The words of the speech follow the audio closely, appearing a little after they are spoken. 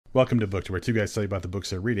Welcome to Booked, where two guys tell you about the books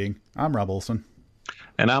they're reading. I'm Rob Olson.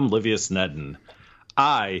 And I'm Livius Nedden.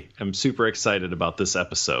 I am super excited about this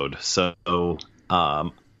episode. We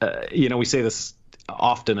say this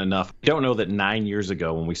often enough. I don't know that 9 years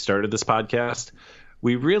ago when we started this podcast,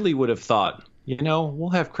 we really would have thought, we'll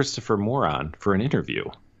have Christopher Moore on for an interview.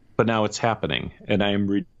 But now it's happening, and I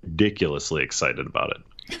am ridiculously excited about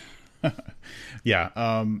it.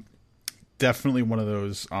 Yeah, definitely one of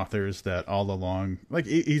those authors that all along, like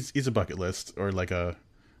he's a bucket list or like a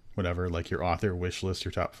whatever, like your author wish list,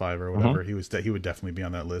 your top five or whatever. He would definitely be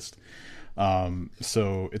on that list.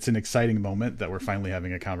 So it's an exciting moment that we're finally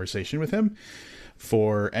having a conversation with him.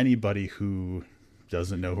 For anybody who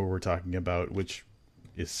doesn't know who we're talking about, which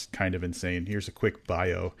is kind of insane, here's a quick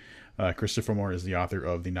bio. Christopher Moore is the author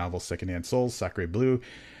of the novels Secondhand Souls, Sacre Bleu,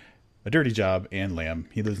 A Dirty Job, and Lamb.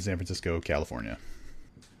 He lives in San Francisco, California.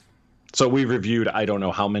 So we reviewed I don't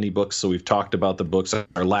know how many books, so we've talked about the books.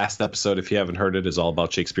 Our last episode, if you haven't heard it, is all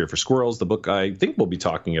about Shakespeare for Squirrels, the book I think we'll be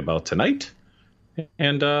talking about tonight.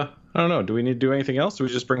 And I don't know, do we need to do anything else? Or do we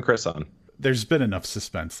just bring Chris on? There's been enough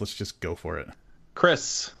suspense. Let's just go for it.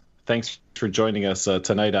 Chris, thanks for joining us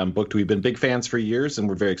tonight on Booked. We've been big fans for years, and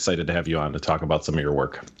we're very excited to have you on to talk about some of your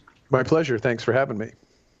work. My pleasure. Thanks for having me.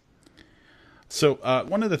 So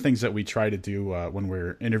one of the things that we try to do when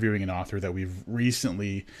we're interviewing an author that we've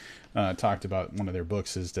recently talked about one of their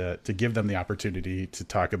books is to give them the opportunity to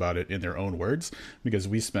talk about it in their own words, because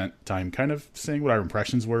we spent time kind of saying what our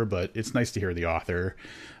impressions were, but it's nice to hear the author,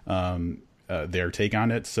 their take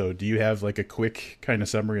on it. So do you have like a quick kind of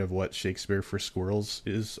summary of what Shakespeare for Squirrels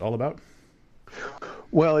is all about?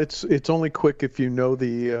 Well, it's only quick if you know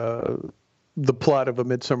the plot of A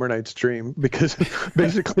Midsummer Night's Dream, because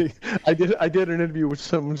basically I did an interview with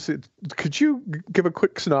someone who said, could you give a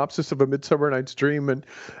quick synopsis of A Midsummer Night's Dream?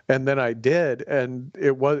 And then I did, and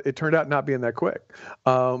it turned out not being that quick,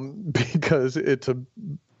 because it's a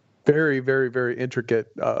very, very, very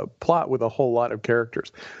intricate plot with a whole lot of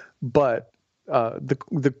characters. But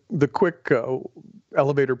the quick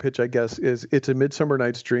elevator pitch, I guess, is it's A Midsummer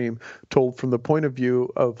Night's Dream told from the point of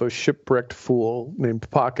view of a shipwrecked fool named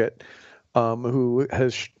Pocket, who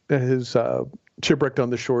has shipwrecked on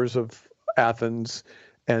the shores of Athens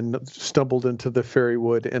and stumbled into the fairy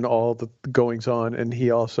wood and all the goings on. And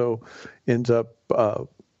he also ends up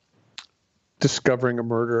discovering a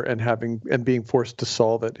murder and being forced to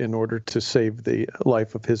solve it in order to save the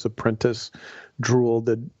life of his apprentice, Drool,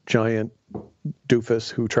 the giant doofus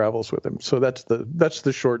who travels with him. So that's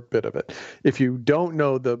the short bit of it. If you don't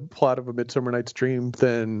know the plot of A Midsummer Night's Dream,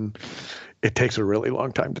 then it takes a really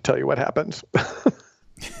long time to tell you what happens.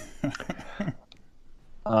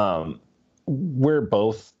 We're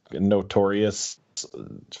both notorious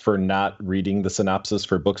for not reading the synopsis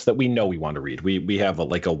for books that we know we want to read. We have a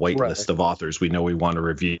white list of authors we know we want to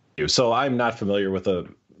review. So I'm not familiar with A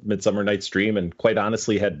Midsummer Night's Dream, and quite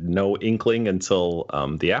honestly had no inkling until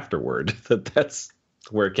the afterword that's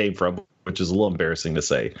where it came from, which is a little embarrassing to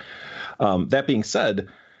say. That being said,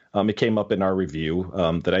 it came up in our review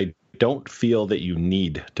that I don't feel that you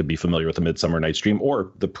need to be familiar with A Midsummer Night's Dream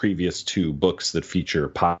or the previous two books that feature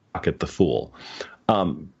Pocket the Fool.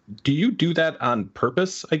 Do you do that on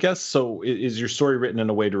purpose, I guess? So is your story written in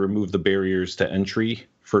a way to remove the barriers to entry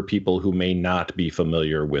for people who may not be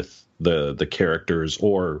familiar with the characters,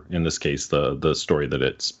 or in this case, the story that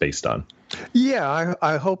it's based on? Yeah,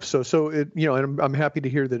 I hope so. So and I'm happy to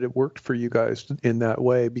hear that it worked for you guys in that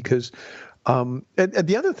way, because and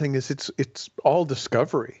the other thing is it's all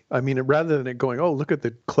discovery. I mean, rather than it going, oh, look at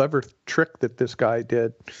the clever trick that this guy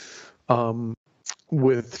did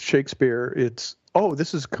with Shakespeare, it's, oh,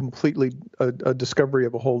 this is completely a discovery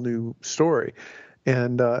of a whole new story.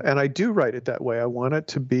 And I do write it that way. I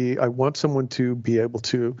want someone to be able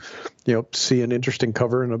to, see an interesting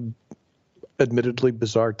cover and a admittedly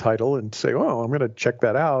bizarre title and say, oh, I'm going to check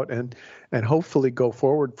that out and hopefully go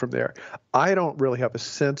forward from there. I don't really have a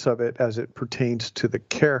sense of it as it pertains to the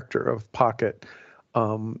character of Pocket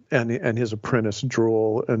and his apprentice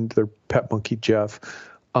Drool and their pet monkey Jeff,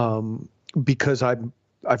 because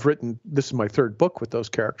I've written, this is my third book with those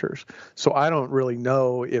characters. So I don't really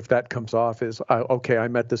know if that comes off as, okay, I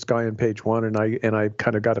met this guy in page one and I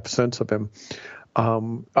kind of got a sense of him.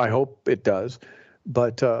 I hope it does.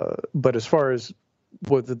 But as far as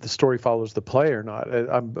whether the story follows the play or not,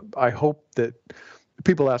 I hope that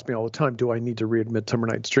people ask me all the time, do I need to read Midsummer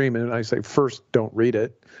Night's Dream? And I say, first, don't read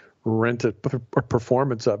it. Rent a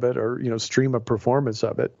performance of it, or stream a performance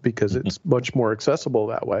of it, because it's much more accessible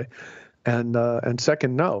that way. And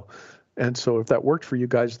second, no. And so if that worked for you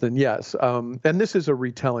guys, then yes. And this is a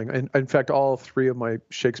retelling. And in fact, all three of my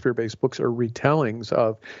Shakespeare-based books are retellings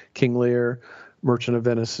of King Lear, Merchant of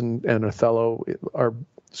Venice and Othello are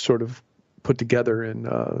sort of put together in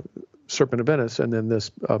Serpent of Venice, and then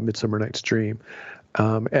this Midsummer Night's Dream,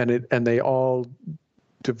 and they all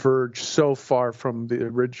diverge so far from the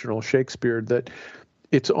original Shakespeare that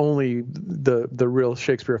it's only the real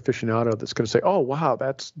Shakespeare aficionado that's going to say, "Oh, wow,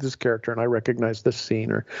 that's this character, and I recognize this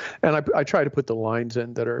scene." And I try to put the lines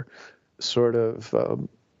in that are sort of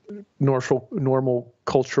normal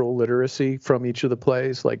cultural literacy from each of the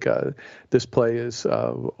plays. Like this play is,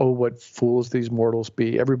 "Oh, what fools these mortals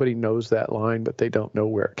be." Everybody knows that line, but they don't know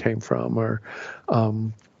where it came from. Or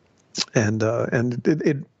and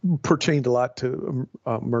it pertained a lot to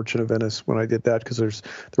Merchant of Venice when I did that, because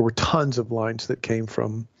there were tons of lines that came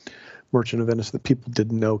from Merchant of Venice that people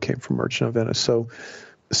didn't know came from Merchant of Venice. So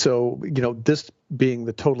this being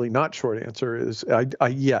the totally not short answer is I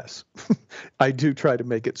yes, I do try to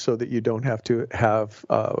make it so that you don't have to have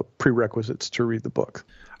prerequisites to read the book.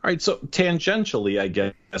 All right, so tangentially, I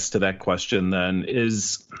guess, to that question then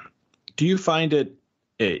do you find it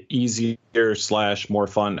easier / more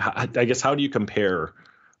fun? I guess, how do you compare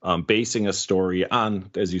basing a story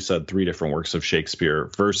on, as you said, 3 different works of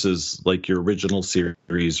Shakespeare versus like your original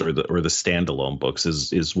series or the standalone books?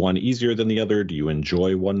 Is one easier than the other? Do you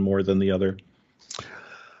enjoy one more than the other?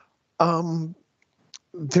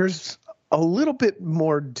 There's a little bit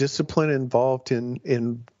more discipline involved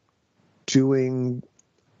in doing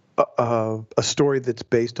a story that's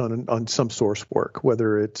based on some source work,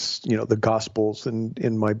 whether it's the Gospels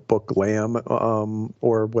in my book Lamb,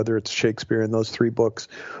 or whether it's Shakespeare in those 3 books,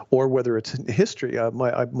 or whether it's in history.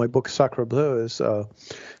 My book Sacre Bleu is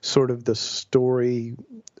sort of the story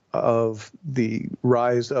of the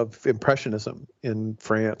rise of Impressionism in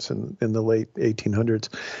France in the late 1800s,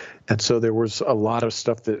 and so there was a lot of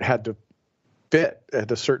stuff that had to fit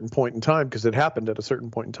at a certain point in time because it happened at a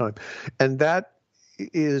certain point in time, and that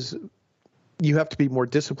is, you have to be more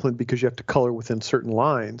disciplined because you have to color within certain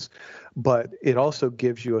lines, but it also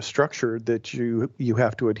gives you a structure that you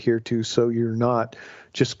have to adhere to, so you're not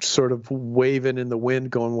just sort of waving in the wind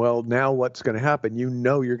going, well, now what's going to happen? You're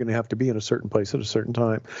going to have to be in a certain place at a certain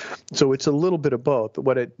time. So it's a little bit of both.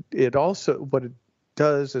 What it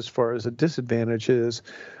does as far as a disadvantage is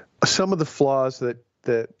some of the flaws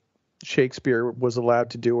that Shakespeare was allowed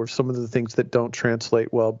to do, or some of the things that don't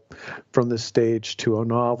translate well from the stage to a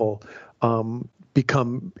novel,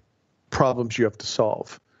 become problems you have to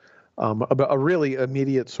solve. A really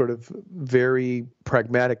immediate sort of very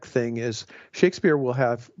pragmatic thing is Shakespeare will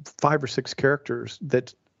have 5 or 6 characters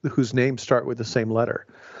whose names start with the same letter.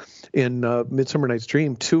 In Midsummer Night's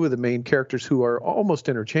Dream, 2 of the main characters who are almost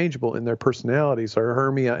interchangeable in their personalities are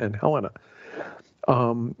Hermia and Helena.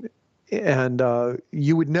 And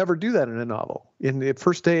you would never do that in a novel. In the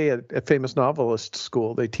first day at famous novelist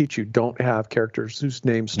school, they teach you don't have characters whose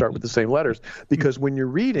names start with the same letters, because when you're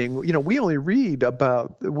reading, we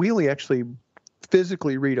only actually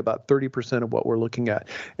physically read about 30% of what we're looking at,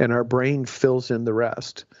 and our brain fills in the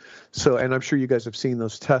rest. So, and I'm sure you guys have seen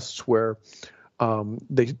those tests where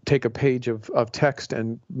they take a page of text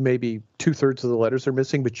and maybe 2/3 of the letters are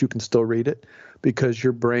missing, but you can still read it because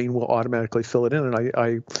your brain will automatically fill it in. And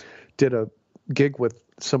I did a gig with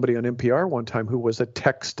somebody on NPR one time who was a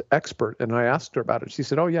text expert, and I asked her about it. She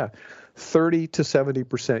said, "Oh yeah, 30 to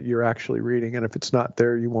 70% you're actually reading, and if it's not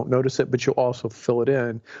there, you won't notice it, but you'll also fill it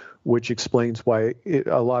in," which explains why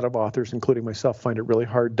a lot of authors, including myself, find it really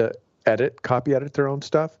hard to copy edit their own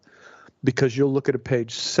stuff, because you'll look at a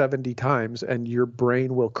page 70 times and your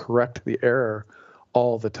brain will correct the error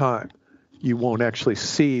all the time. You won't actually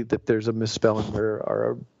see that there's a misspelling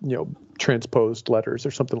or transposed letters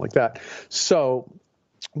or something like that. So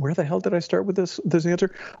where the hell did I start with this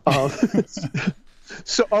answer?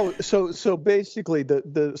 So basically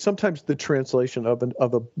the sometimes the translation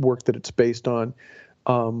of a work that it's based on,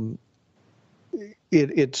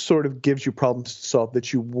 it sort of gives you problems to solve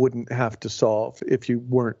that you wouldn't have to solve if you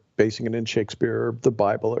weren't basing it in Shakespeare or the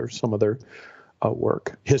Bible or some other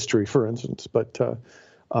work, history, for instance. But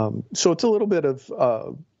so it's a little bit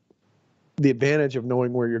of the advantage of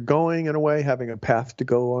knowing where you're going, in a way, having a path to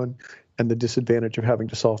go on, and the disadvantage of having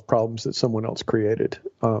to solve problems that someone else created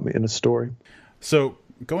in a story. So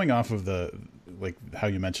going off of how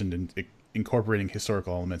you mentioned incorporating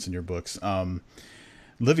historical elements in your books,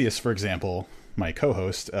 Livius, for example, my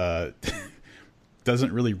co-host,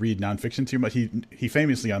 doesn't really read nonfiction too much. He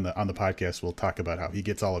famously on the podcast will talk about how he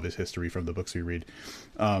gets all of his history from the books we read.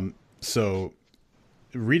 So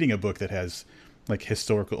reading a book that has like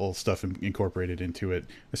historical stuff incorporated into it,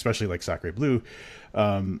 especially like Sacre Bleu,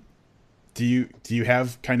 do you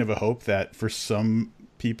have kind of a hope that for some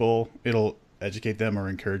people it'll educate them or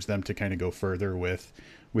encourage them to kind of go further with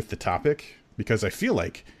the topic? because I feel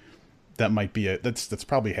like that might be that's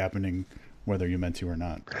probably happening whether you meant to or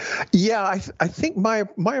not. Yeah, I think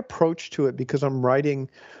my approach to it, because I'm writing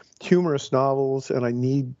humorous novels and I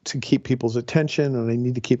need to keep people's attention and I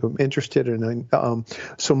need to keep them interested, and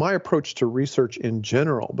so my approach to research in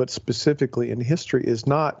general, but specifically in history, is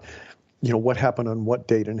not, what happened on what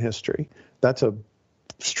date in history. That's a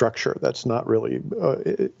structure that's not really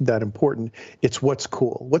that important. It's what's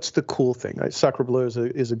cool. What's the cool thing? Sacre Bleu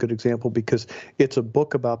is a good example, because it's a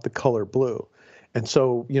book about the color blue. And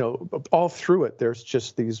so, all through it, there's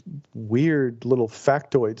just these weird little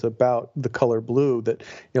factoids about the color blue that,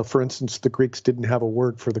 for instance, the Greeks didn't have a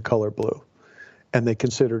word for the color blue, and they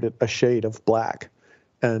considered it a shade of black.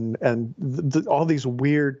 And all these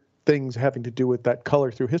weird things having to do with that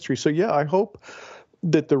color through history. So, yeah, I hope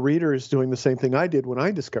that the reader is doing the same thing I did when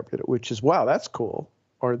I discovered it, which is, wow, that's cool,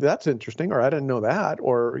 or that's interesting, or I didn't know that,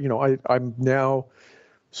 or, I'm now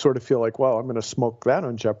sort of feel like, wow, I'm going to smoke that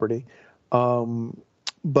on Jeopardy.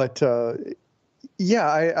 But I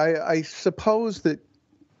suppose that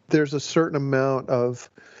there's a certain amount of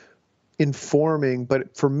informing,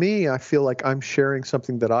 but for me, I feel like I'm sharing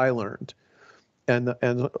something that I learned, and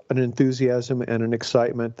an enthusiasm and an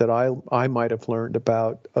excitement that I might have learned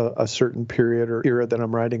about a certain period or era that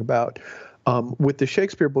I'm writing about. With the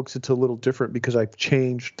Shakespeare books, it's a little different, because I've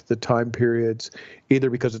changed the time periods, either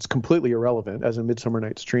because it's completely irrelevant, as in Midsummer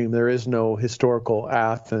Night's Dream. There is no historical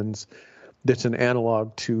Athens that's an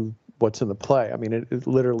analog to what's in the play. I mean, it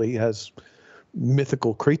literally has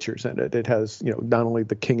mythical creatures in it. It has, not only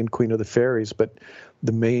the king and queen of the fairies, but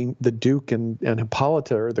the Duke and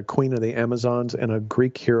Hippolyta are the queen of the Amazons, and a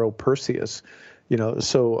Greek hero, Perseus.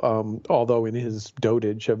 So although in his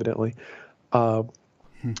dotage, evidently.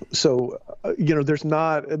 So, there's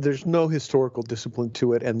no historical discipline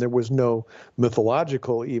to it, and there was no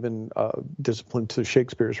mythological even discipline to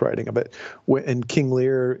Shakespeare's writing of it. And King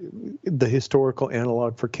Lear, the historical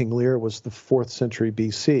analog for King Lear was the 4th century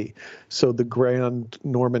BC. So the grand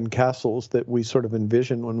Norman castles that we sort of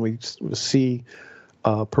envision when we see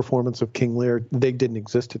performance of King Lear, they didn't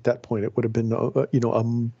exist at that point. It would have been, a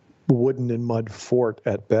wooden and mud fort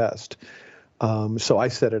at best. So I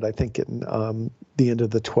said it, I think, in the end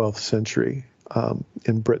of the 12th century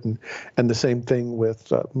in Britain. And the same thing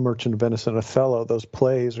with Merchant of Venice and Othello. Those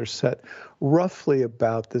plays are set roughly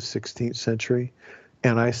about the 16th century.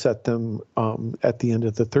 And I set them at the end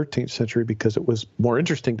of the 13th century because it was more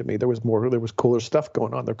interesting to me. There was cooler stuff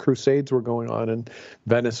going on. The Crusades were going on, and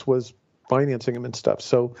Venice was financing them and stuff.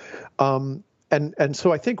 So, and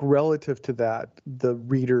so I think relative to that, the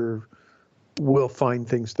reader will find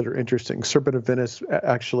things that are interesting. Serpent of Venice,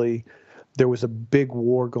 actually, there was a big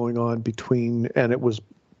war going on and it was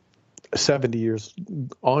 70 years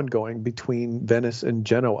ongoing, between Venice and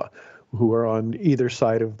Genoa, who are on either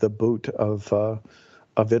side of the boot of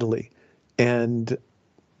Italy. And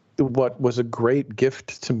what was a great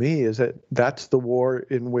gift to me is that that's the war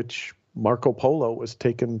in which Marco Polo was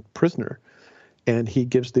taken prisoner, and he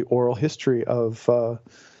gives the oral history of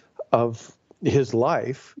his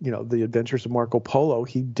life, the adventures of Marco Polo.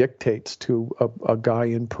 He dictates to a guy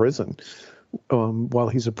in prison while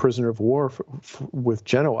he's a prisoner of war with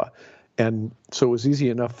Genoa. And so it was easy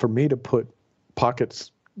enough for me to put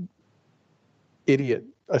Pocket's idiot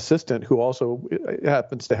assistant, who also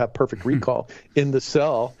happens to have perfect recall, in the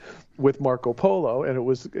cell with Marco Polo.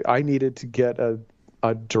 And I needed to get a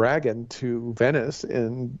dragon to Venice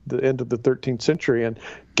in the end of the 13th century. And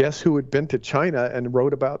guess who had been to China and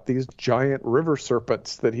wrote about these giant river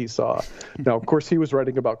serpents that he saw? Now, of course, he was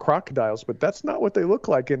writing about crocodiles, but that's not what they look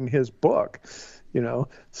like in his book,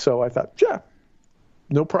 So I thought, yeah,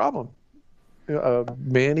 no problem. A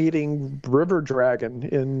man-eating river dragon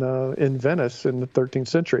in Venice in the 13th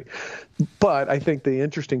century. But I think the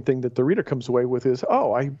interesting thing that the reader comes away with is,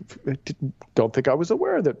 I don't think I was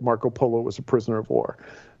aware that Marco Polo was a prisoner of war.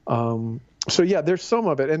 So yeah, there's some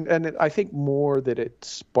of it, and I think more that it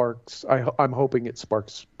sparks. I'm hoping it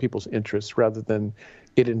sparks people's interest rather than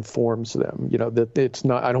it informs them. That it's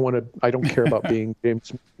not. I don't care about being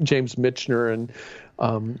James Michener and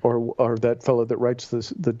or that fellow that writes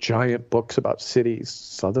the giant books about cities.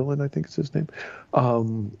 Sutherland, I think is his name.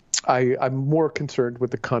 I'm more concerned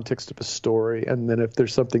with the context of a story, and then if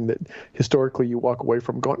there's something that historically you walk away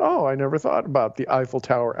from going, I never thought about the Eiffel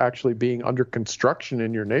Tower actually being under construction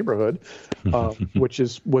in your neighborhood, which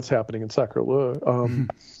is what's happening in Sacre Bleu.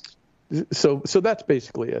 So that's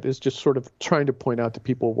basically it. Is just sort of trying to point out to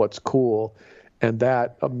people what's cool, and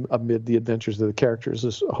that amid the adventures of the characters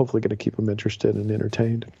is hopefully going to keep them interested and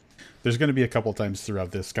entertained. There's going to be a couple times throughout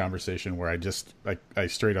this conversation where I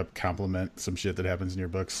straight up compliment some shit that happens in your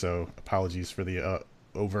books. So apologies for the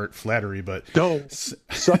overt flattery, but don't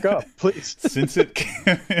suck up, please. since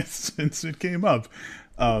it came up,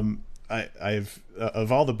 I've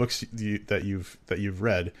of all the books that you've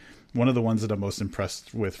read, one of the ones that I'm most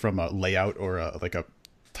impressed with from a layout or like a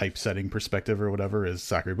typesetting perspective or whatever is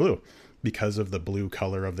Sacre Blue, because of the blue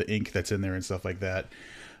color of the ink that's in there and stuff like that.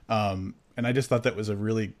 And I just thought that was a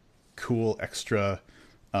really cool extra.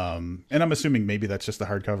 And I'm assuming maybe that's just the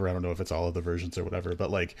hardcover. I don't know if it's all of the versions or whatever, but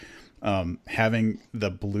like having the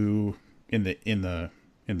blue in the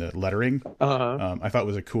lettering, I thought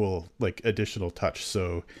was a cool like additional touch.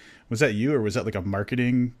 So was that you, or was that like a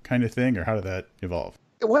marketing kind of thing, or how did that evolve?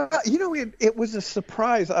 Well, it was a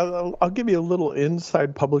surprise. I'll give you a little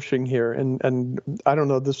inside publishing here, and I don't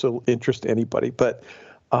know if this will interest anybody, but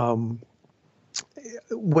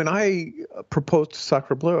when I proposed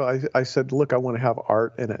Sacre Bleu, I said, look, I want to have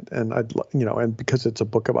art in it, and and because it's a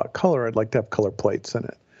book about color, I'd like to have color plates in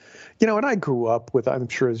it. And I grew up with, I'm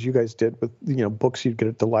sure as you guys did, with, books you'd get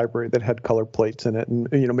at the library that had color plates in it. And,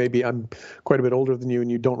 maybe I'm quite a bit older than you and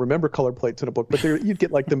you don't remember color plates in a book, but you'd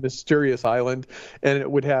get like The Mysterious Island, and it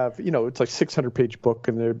would have, it's like 600-page book,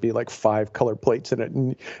 and there'd be like 5 color plates in it.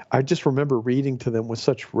 And I just remember reading to them with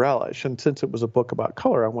such relish. And since it was a book about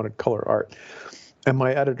color, I wanted color art. And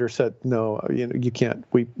my editor said, no, you can't.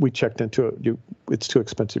 We checked into it. It's too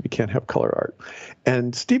expensive. You can't have color art.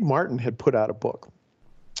 And Steve Martin had put out a book.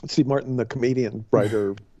 Steve Martin, the comedian,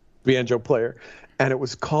 writer, banjo player, and it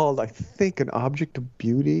was called, I think, An Object of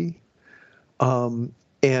Beauty. And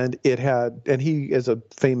he is a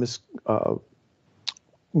famous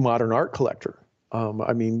modern art collector.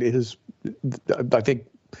 I think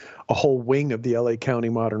a whole wing of the LA County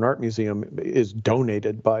Modern Art Museum is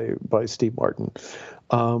donated by Steve Martin.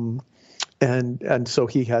 And so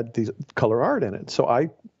he had these color art in it. So I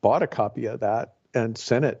bought a copy of that and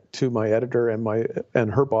sent it to my editor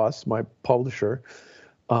and her boss, my publisher.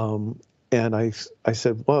 And I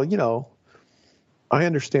said, well, I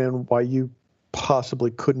understand why you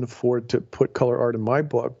possibly couldn't afford to put color art in my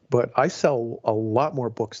book, but I sell a lot more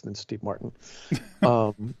books than Steve Martin.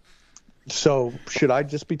 So should I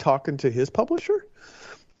just be talking to his publisher?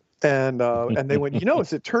 And they went,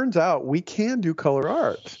 as it turns out, we can do color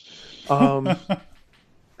art.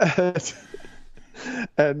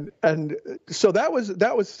 And so that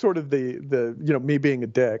was sort of the me being a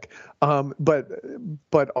dick,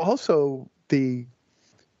 but also the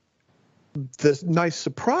nice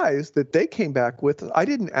surprise that they came back with. I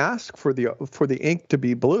didn't ask for the ink to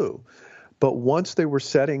be blue, but once they were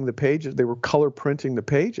setting the pages, they were color printing the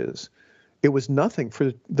pages. It was nothing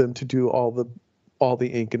for them to do all the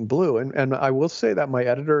ink in blue. And I will say that my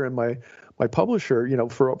editor and my publisher,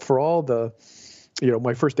 for all the,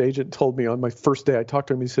 my first agent told me on my first day I talked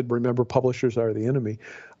to him, he said, remember, publishers are the enemy.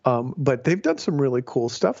 But they've done some really cool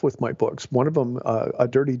stuff with my books. One of them, A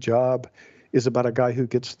Dirty Job, is about a guy who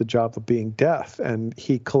gets the job of being deaf, and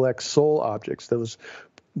he collects soul objects, those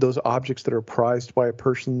objects that are prized by a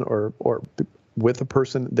person or with a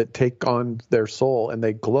person that take on their soul and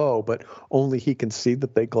they glow, but only he can see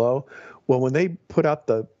that they glow. Well, when they put out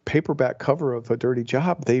the paperback cover of A Dirty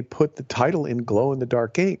Job, they put the title in glow in the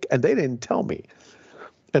dark ink, and they didn't tell me.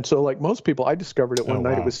 And so, like most people, I discovered it one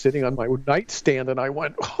night. It was sitting on my nightstand, and I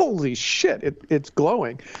went, "Holy shit! It's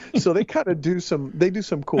glowing!" So they kind of do some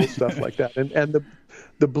cool stuff like that. And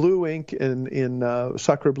the blue ink in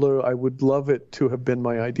Sacre Bleu, I would love it to have been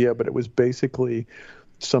my idea, but it was basically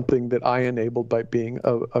something that I enabled by being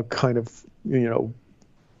a kind of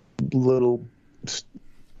little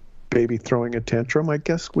baby throwing a tantrum, I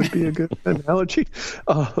guess would be a good analogy.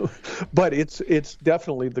 But it's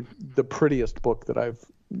definitely the prettiest book that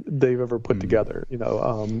they've ever put together,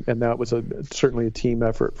 and that was certainly a team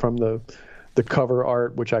effort, from the cover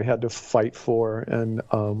art, which I had to fight for, and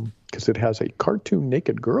because it has a cartoon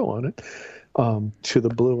naked girl on it, to the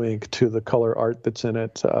blue ink, to the color art that's in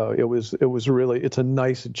it. It was really, it's a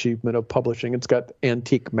nice achievement of publishing. It's got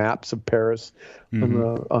antique maps of Paris on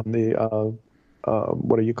the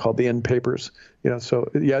what are you called, the end papers, so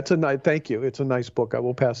yeah, it's a nice, thank you, it's a nice book. I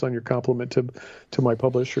will pass on your compliment to my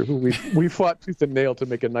publisher, who we fought tooth and nail to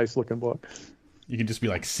make a nice looking book. You can just be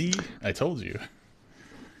like, see, I told you.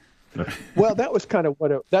 Well, that's kind of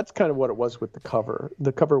what it was with the cover.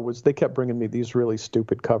 The cover was, they kept bringing me these really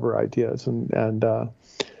stupid cover ideas, and I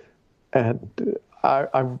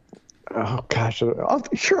oh gosh,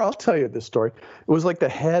 I'll tell you this story. It was like the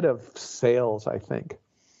head of sales, I think.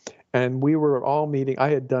 And we were all meeting.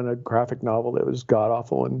 I had done a graphic novel that was god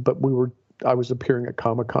awful, I was appearing at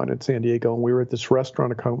Comic-Con in San Diego, and we were at this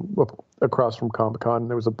restaurant across from Comic-Con, and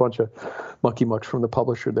there was a bunch of monkey mucks from the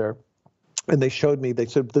publisher there. and they showed me, they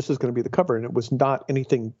said, this is going to be the cover. And it was not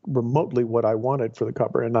anything remotely what I wanted for the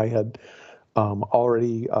cover. And I had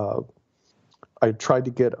already, I tried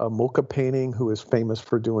to get a Mocha Painting, who is famous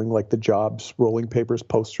for doing like the Jobs rolling papers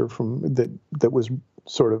poster that was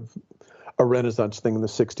sort of a Renaissance thing in the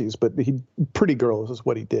 60s, but Pretty Girls is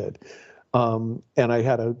what he did. And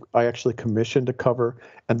I actually commissioned a cover,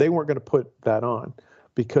 and they weren't going to put that on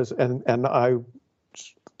because, and I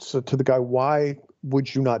said to the guy, why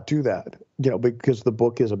would you not do that? Because the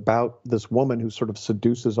book is about this woman who sort of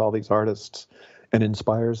seduces all these artists and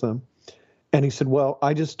inspires them. And he said, well,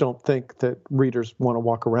 I just don't think that readers want to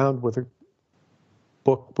walk around with a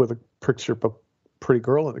book with a picture of a pretty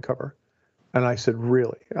girl on the cover. And I said,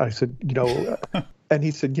 really? I said, and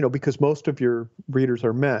he said, because most of your readers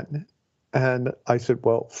are men. And I said,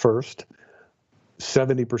 well, first,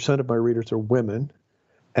 70% of my readers are women.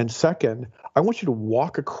 And second, I want you to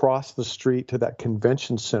walk across the street to that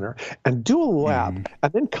convention center and do a lap,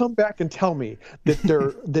 and then come back and tell me that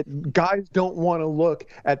that guys don't want to look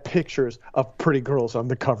at pictures of pretty girls on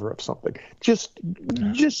the cover of something. Just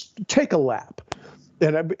take a lap.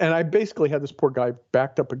 And I basically had this poor guy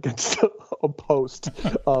backed up against a post,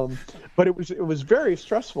 but it was very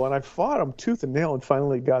stressful, and I fought him tooth and nail, and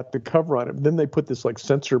finally got the cover on it. Then they put this like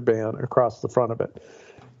censor ban across the front of it.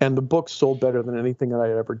 And the book sold better than anything that I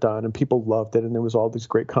had ever done, and people loved it, and there was all these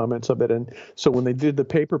great comments of it. And so when they did the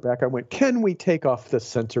paperback, I went, can we take off the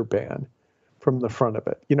censor ban from the front of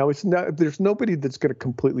it? There's nobody that's going to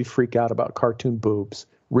completely freak out about cartoon boobs,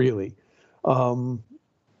 really.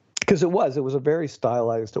 Because it was a very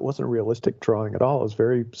stylized, it wasn't a realistic drawing at all. It was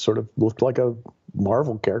very sort of looked like a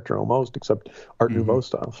Marvel character almost, except Art Nouveau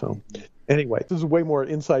style. So anyway, this is way more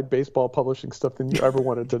inside baseball publishing stuff than you ever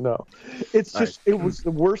wanted to know. It's just, it was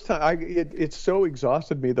the worst time. It so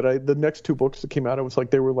exhausted me that the next two books that came out, it was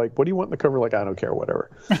like, they were like, what do you want in the cover? Like, I don't care,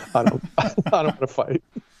 whatever. I don't want to fight,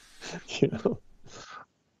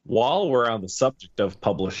 While we're on the subject of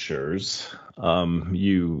publishers,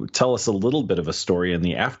 you tell us a little bit of a story in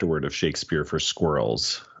the afterword of Shakespeare for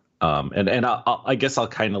Squirrels. And I guess I'll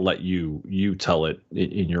kind of let you tell it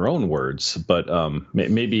in your own words, but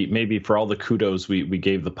maybe for all the kudos we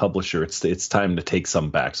gave the publisher, it's time to take some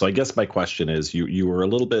back. So I guess my question is, you were a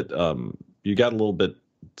little bit you got a little bit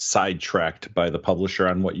sidetracked by the publisher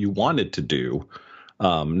on what you wanted to do,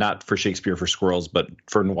 not for Shakespeare for Squirrels, but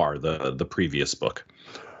for Noir, the previous book.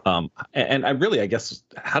 And I guess,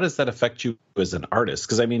 how does that affect you as an artist?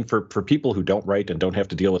 Because I mean, for people who don't write and don't have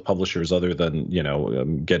to deal with publishers other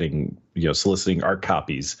than, getting, soliciting art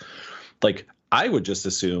copies, like I would just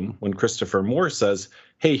assume when Christopher Moore says,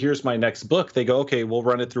 hey, here's my next book, they go, okay, we'll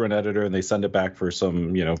run it through an editor, and they send it back for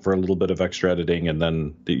some, for a little bit of extra editing, and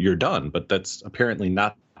then you're done. But that's apparently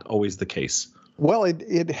not always the case. Well,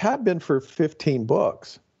 it had been for 15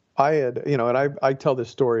 books. I had, and I tell this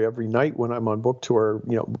story every night when I'm on book tour,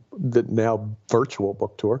 the now virtual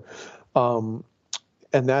book tour.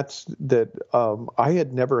 And that's that I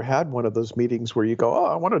had never had one of those meetings where you go, oh,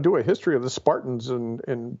 I want to do a history of the Spartans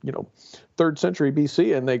in 3rd century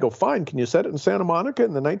BC. And they go, fine, can you set it in Santa Monica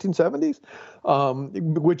in the 1970s?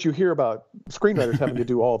 Which you hear about screenwriters having to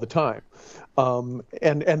do all the time.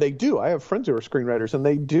 And they do. I have friends who are screenwriters, and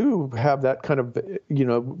they do have that kind of,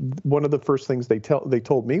 one of the first things they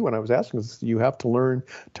told me when I was asking is, you have to learn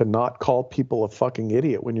to not call people a fucking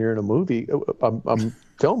idiot when you're in a movie,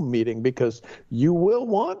 film meeting, because you will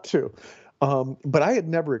want to. But I had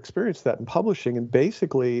never experienced that in publishing, and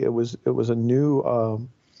basically it was a new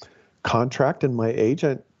contract, and my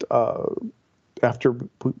agent, after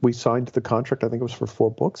we signed the contract, I think it was for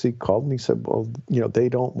 4 books, he called me and he said, well, they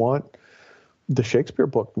don't want the Shakespeare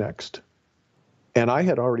book next. And I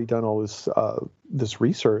had already done all this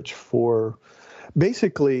research for,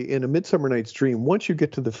 basically, in A Midsummer Night's Dream, once you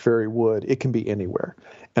get to the Fairy Wood, it can be anywhere.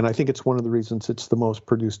 And I think it's one of the reasons it's the most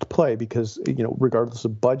produced play, because, regardless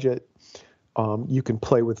of budget, you can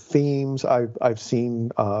play with themes. I've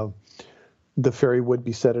seen the Fairy Wood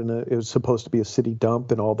be set it was supposed to be a city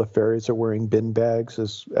dump, and all the fairies are wearing bin bags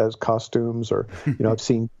as costumes. Or, I've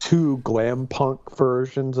seen 2 glam punk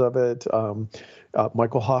versions of it.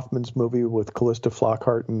 Michael Hoffman's movie with Callista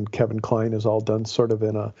Flockhart and Kevin Kline is all done sort of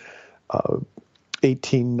in a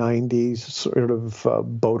 1890s sort of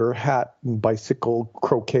boater hat and bicycle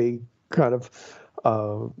croquet kind of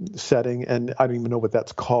setting. And I don't even know what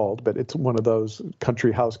that's called, but it's one of those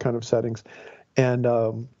country house kind of settings.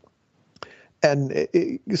 So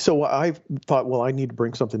I thought, well, I need to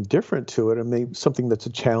bring something different to it, and maybe something that's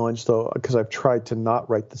a challenge, though, because I've tried to not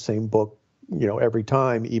write the same book, every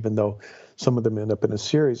time, even though some of them end up in a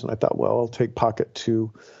series. And I thought, well, I'll take Pocket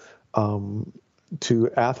to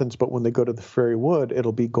to Athens, but when they go to the Fairy Wood,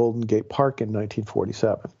 it'll be Golden Gate Park in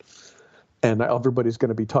 1947. And everybody's going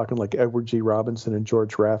to be talking like Edward G. Robinson and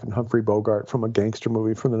George Raff and Humphrey Bogart from a gangster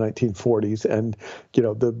movie from the 1940s. And,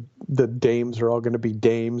 the dames are all going to be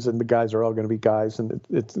dames and the guys are all going to be guys. And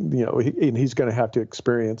and he's going to have to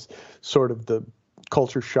experience sort of the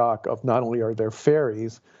culture shock of not only are there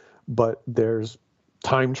fairies, but there's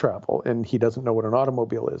time travel, and he doesn't know what an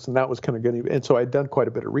automobile is. And that was kind of good. And so I'd done quite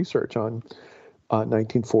a bit of research on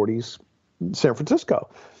 1940s San Francisco.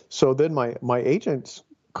 So then my agent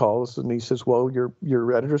calls and he says, well,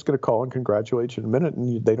 your editor's going to call and congratulate you in a minute,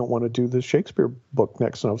 and they don't want to do the Shakespeare book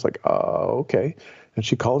next. And I was like, oh, okay. And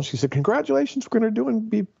she called and she said, congratulations, we're going to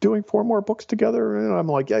be doing 4 more books together. And I'm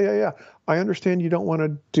like, yeah. I understand you don't want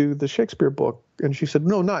to do the Shakespeare book. And she said,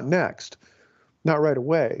 no, not next. Not right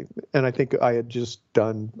away. And I think I had just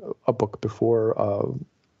done a book before,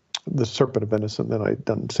 The Serpent of Venice, and then I'd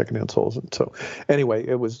done Secondhand Souls. And so anyway,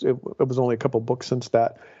 it was only a couple books since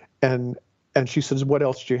that. And she says, what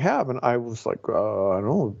else do you have? And I was like, I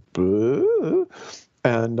don't know.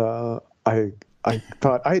 And I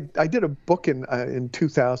thought I did a book in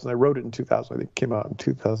 2000. I wrote it in 2000. I think it came out in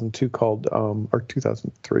 2002 called, or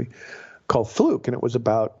 2003, called Fluke. And it was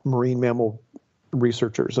about marine mammal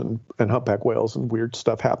researchers and humpback whales, and weird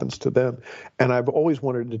stuff happens to them. And I've always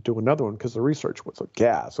wanted to do another one because the research was a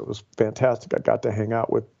gas. It was fantastic. I got to hang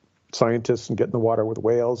out with scientists and get in the water with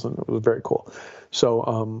whales, and it was very cool.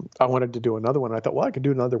 So I wanted to do another one. I thought, well, I could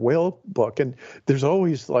do another whale book. And there's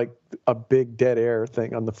always like a big dead air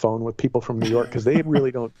thing on the phone with people from New York because they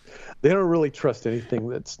don't really trust anything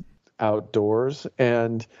that's outdoors.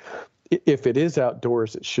 And if it is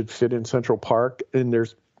outdoors, it should fit in Central Park, and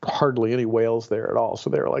there's hardly any whales there at all. So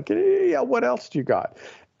they're like, yeah, what else do you got?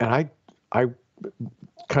 And I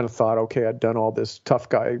kind of thought, okay, I'd done all this tough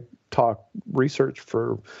guy talk research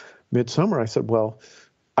for Midsummer. I said, well,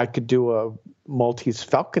 I could do a Maltese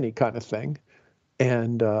falcony kind of thing.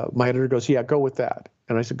 And my editor goes, yeah, go with that.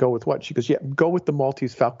 And I said, go with what? She goes, yeah, go with the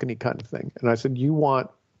Maltese falcony kind of thing. And I said, you want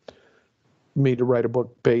me to write a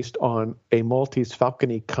book based on a Maltese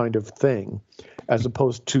falcony kind of thing, as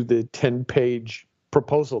opposed to the 10-page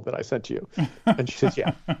proposal that I sent you? And she says,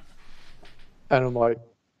 yeah. And I'm like,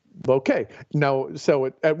 okay. Now, so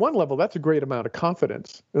at one level, that's a great amount of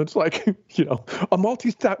confidence. It's like, a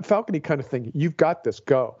Maltese falcony kind of thing. You've got this.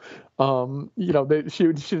 Go. She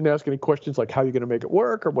didn't ask any questions like how you're going to make it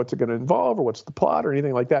work, or what's it going to involve, or what's the plot, or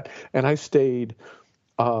anything like that. And I stayed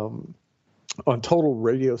on total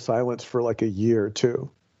radio silence for like a year or two.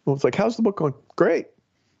 I was like, how's the book going? Great.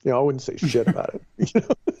 I wouldn't say shit about it.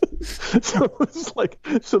 So it was like,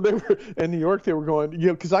 so they were in New York, they were going,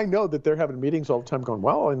 because I know that they're having meetings all the time going,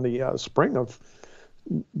 well, in the spring of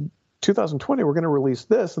 2020, we're going to release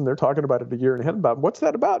this. And they're talking about it a year ahead about, what's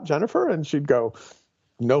that about, Jennifer? And she'd go,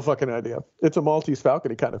 no fucking idea. It's a Maltese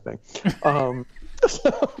falcony kind of thing.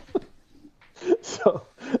 So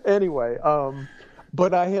anyway,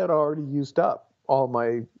 but I had already used up all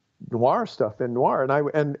my noir stuff in noir.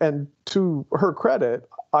 And to her credit,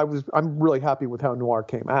 I'm really happy with how noir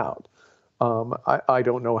came out. I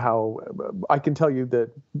don't know how. I can tell you that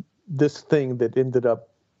this thing that ended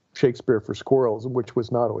up Shakespeare for Squirrels, which was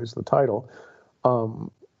not always the title,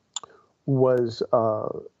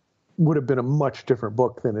 would have been a much different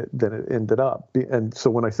book than it ended up. And so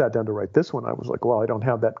when I sat down to write this one, I was like, well, I don't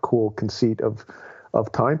have that cool conceit of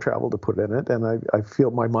time travel to put in it, and I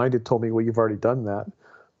feel my mind had told me, well, you've already done that,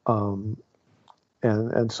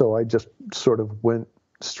 and so I just sort of went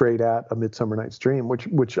straight at A Midsummer Night's Dream,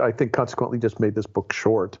 which I think consequently just made this book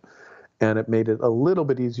short, and it made it a little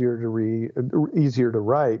bit easier to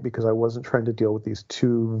write, because I wasn't trying to deal with these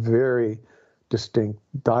two very distinct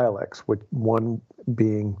dialects, with one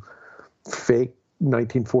being fake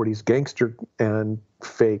 1940s gangster and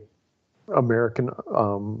fake American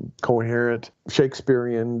coherent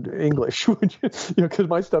Shakespearean English, because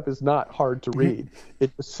my stuff is not hard to read.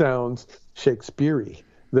 It just sounds Shakespeare-y.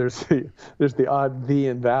 There's the odd thee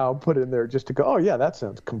and thou put in there just to go, oh yeah, that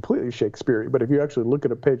sounds completely Shakespeare-y. But if you actually look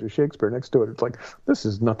at a page of Shakespeare next to it, it's like, this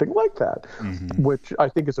is nothing like that, which I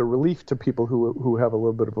think is a relief to people who have a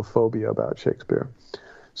little bit of a phobia about Shakespeare.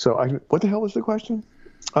 So what the hell was the question?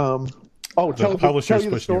 The publisher's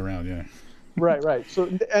pushing you around, yeah. Right. So,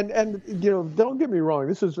 and don't get me wrong.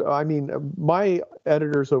 This is, my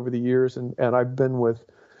editors over the years, and I've been with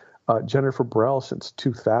Jennifer Burrell since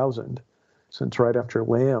 2000, since right after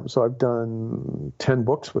Lamb. So I've done 10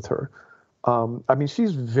 books with her.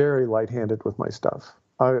 She's very light-handed with my stuff.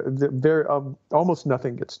 Almost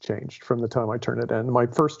nothing gets changed from the time I turn it in. My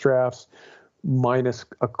first drafts minus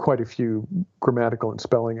quite a few grammatical and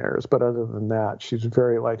spelling errors. But other than that, she's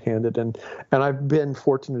very light-handed, and I've been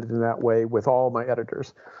fortunate in that way with all my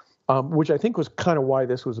editors, which I think was kind of why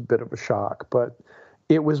this was a bit of a shock. But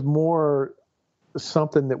it was more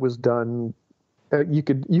something that was done. You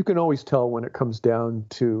can always tell when it comes down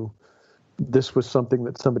to this was something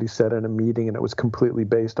that somebody said in a meeting, and it was completely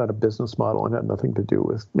based on a business model and had nothing to do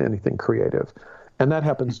with anything creative. And that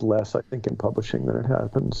happens less, I think, in publishing than it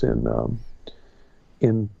happens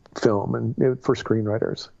in film and for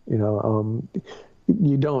screenwriters.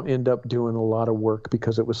 You don't end up doing a lot of work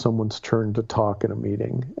because it was someone's turn to talk in a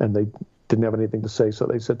meeting and they didn't have anything to say, so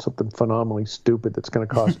they said something phenomenally stupid that's going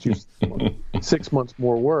to cost you 6 months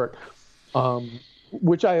more work,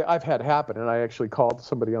 which I've had happen. And I actually called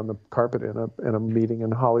somebody on the carpet in a meeting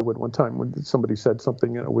in Hollywood one time when somebody said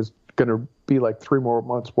something and it was going to be like 3 more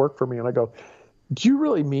months work for me. And I go, do you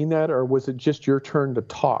really mean that, or was it just your turn to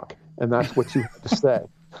talk and that's what you had to say?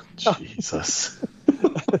 Jesus.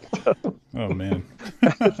 Oh man.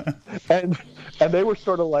 and they were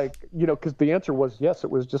sort of like, because the answer was yes, it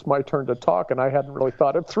was just my turn to talk, and I hadn't really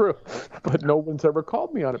thought it through, but no one's ever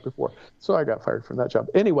called me on it before, so I got fired from that job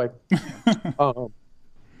anyway.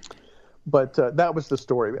 But that was the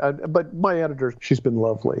story. But my editor, she's been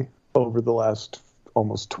lovely over the last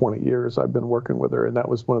almost 20 years. I've been working with her, and that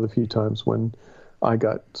was one of the few times when I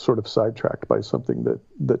got sort of sidetracked by something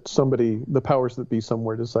that somebody, the powers that be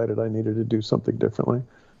somewhere, decided I needed to do something differently.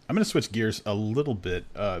 I'm going to switch gears a little bit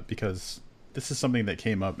because this is something that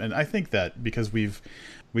came up, and I think that because we've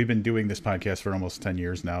been doing this podcast for almost 10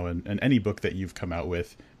 years now, and any book that you've come out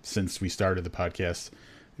with since we started the podcast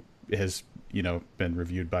has been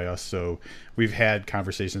reviewed by us. So we've had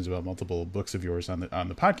conversations about multiple books of yours on the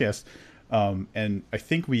podcast. And I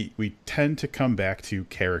think we tend to come back to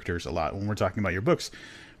characters a lot when we're talking about your books,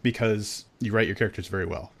 because you write your characters very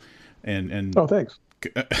well. And oh, thanks.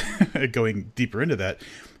 Going deeper into that,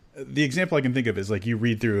 the example I can think of is like you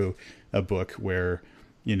read through a book where,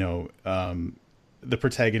 the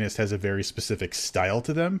protagonist has a very specific style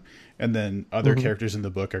to them, and then other characters in the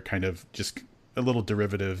book are kind of just a little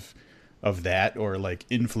derivative of that, or like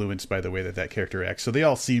influenced by the way that character acts. So they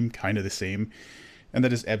all seem kind of the same. And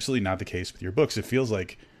that is absolutely not the case with your books. It feels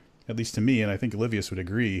like, at least to me, and I think Olivius would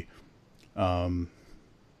agree,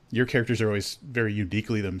 your characters are always very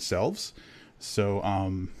uniquely themselves. So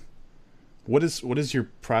what is your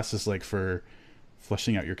process like for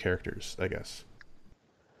fleshing out your characters, I guess?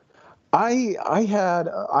 I had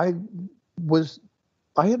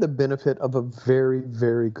the benefit of a very,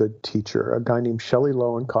 very good teacher, a guy named Shelley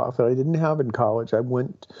Lowenkoff that I didn't have in college. I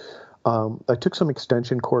took some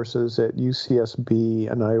extension courses at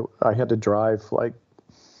UCSB, and I had to drive like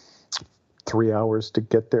 3 hours to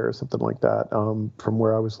get there or something like that, from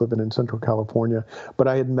where I was living in Central California. But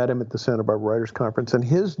I had met him at the Santa Barbara Writers Conference, and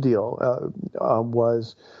his deal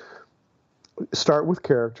was start with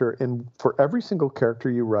character, and for every single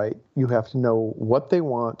character you write, you have to know what they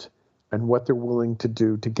want and what they're willing to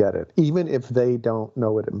do to get it, even if they don't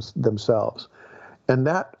know it themselves. And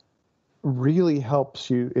that really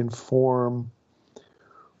helps you inform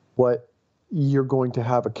what you're going to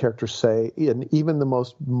have a character say in even the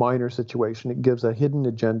most minor situation. It gives a hidden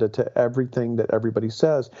agenda to everything that everybody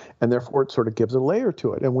says, and therefore it sort of gives a layer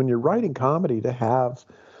to it. And when you're writing comedy, to have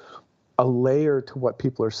a layer to what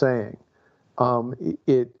people are saying,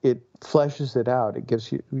 it fleshes it out. It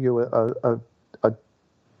gives you a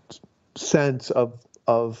sense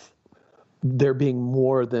of there being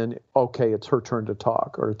more than, okay, it's her turn to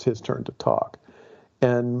talk or it's his turn to talk.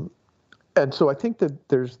 And so I think that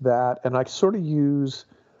there's that, and I sort of use,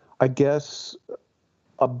 I guess,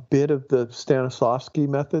 a bit of the Stanislavski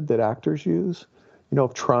method that actors use,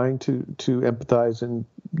 of trying to empathize and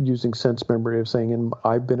using sense memory of saying, and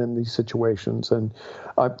I've been in these situations. And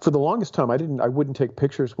for the longest time, I wouldn't take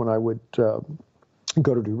pictures when I would go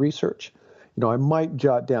to do research. I might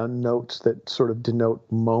jot down notes that sort of denote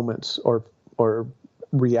moments or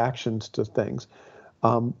reactions to things.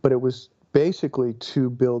 But it was basically to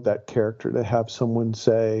build that character, to have someone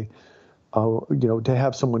say, to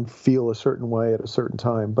have someone feel a certain way at a certain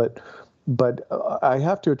time. But I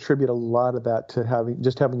have to attribute a lot of that to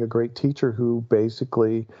having a great teacher who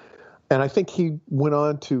basically, and I think he went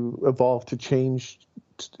on to evolve to change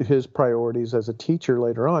his priorities as a teacher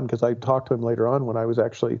later on, because I talked to him later on when I was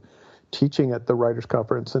actually teaching at the Writers'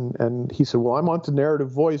 Conference, and he said, well, I'm on to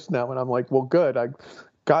narrative voice now. And I'm like, well, good, I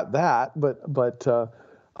got that.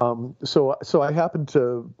 So I happened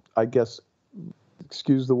to, I guess,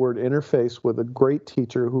 excuse the word, interface with a great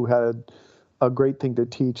teacher who had a great thing to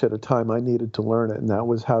teach at a time I needed to learn it, and that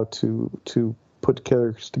was how to put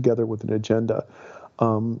characters together with an agenda.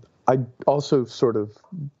 I also sort of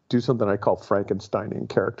do something I call Frankensteining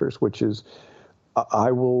characters, which is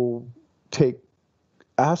I will take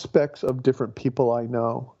aspects of different people I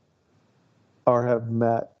know or have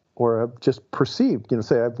met or have just perceived,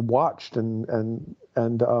 say I've watched and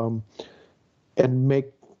make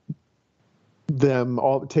them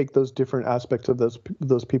all, take those different aspects of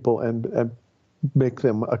those people and make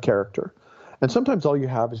them a character. And sometimes all you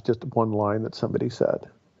have is just one line that somebody said.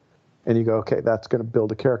 And you go, okay, that's going to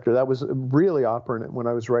build a character. That was really operant when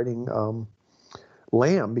I was writing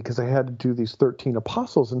Lamb, because I had to do these 13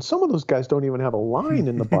 apostles. And some of those guys don't even have a line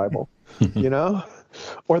in the Bible,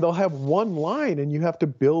 or they'll have one line and you have to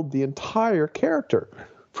build the entire character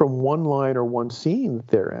from one line or one scene that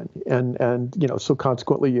they're in. And so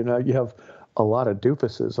consequently, you have a lot of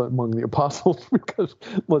doofuses among the apostles, because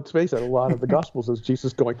let's face it, a lot of the Gospels is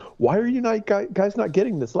Jesus going, why are you not guys not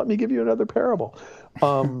getting this? Let me give you another parable.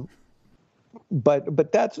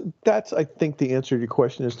 But that's I think the answer to your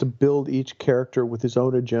question is to build each character with his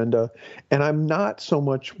own agenda. And I'm not so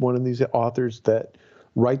much one of these authors that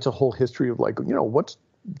writes a whole history of what's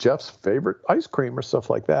Jeff's favorite ice cream or stuff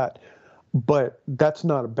like that. But that's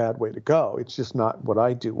not a bad way to go. It's just not what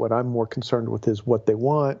I do. What I'm more concerned with is what they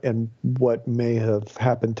want and what may have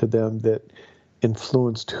happened to them that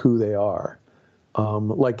influenced who they are.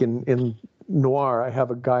 Like in Noir, I have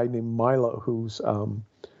a guy named Milo who's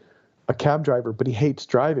a cab driver, but he hates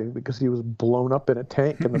driving because he was blown up in a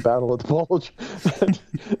tank in the Battle of the Bulge.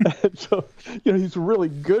 and so, he's a really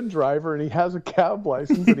good driver and he has a cab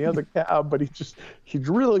license and he has a cab, but he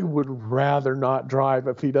really would rather not drive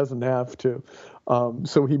if he doesn't have to.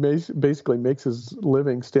 So he basically makes his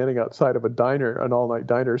living standing outside of a diner, an all-night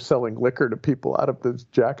diner, selling liquor to people out of his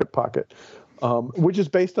jacket pocket, which is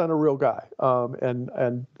based on a real guy.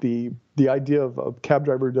 And the idea of a cab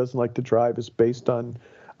driver who doesn't like to drive is based on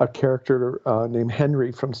a character named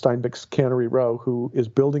Henry from Steinbeck's Cannery Row, who is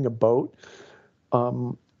building a boat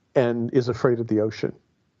and is afraid of the ocean.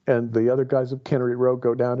 And the other guys of Cannery Row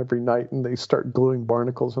go down every night and they start gluing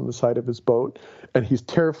barnacles on the side of his boat. And he's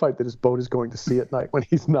terrified that his boat is going to sea at night when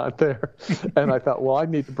he's not there. And I thought, well, I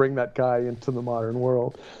need to bring that guy into the modern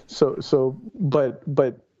world.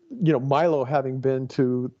 But Milo, having been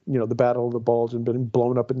to, the Battle of the Bulge and been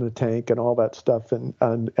blown up in the tank and all that stuff, and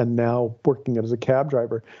now working as a cab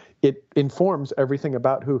driver, it informs everything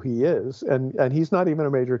about who he is. And he's not even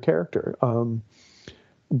a major character.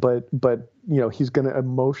 But he's going to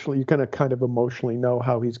you're going to kind of emotionally know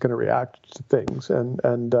how he's going to react to things.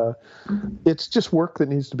 And it's just work that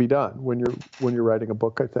needs to be done when you're writing a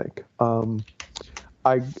book, I think.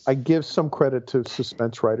 I give some credit to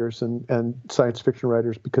suspense writers and science fiction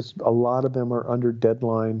writers because a lot of them are under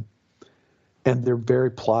deadline and they're very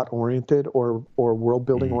plot oriented or world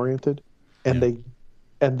building oriented. And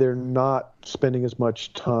they're not spending as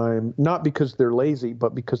much time, not because they're lazy,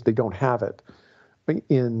 but because they don't have it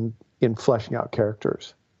in fleshing out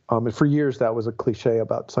characters. And for years that was a cliche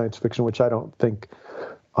about science fiction, which I don't think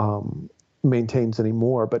maintains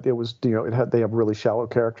anymore, but it was, they have really shallow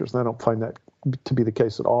characters, and I don't find that to be the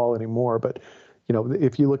case at all anymore. But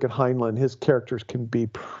if you look at Heinlein, his characters can be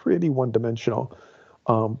pretty one-dimensional,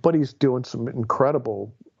 but he's doing some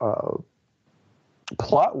incredible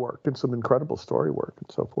plot work and some incredible story work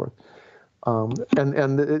and so forth.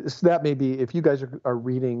 That may be, if you guys are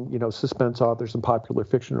reading suspense authors and popular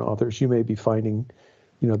fiction authors, you may be finding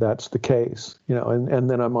that's the case. And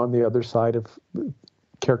then I'm on the other side of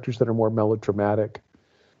characters that are more melodramatic,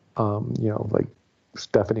 like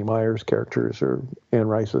Stephanie Meyer's characters or Anne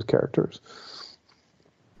Rice's characters.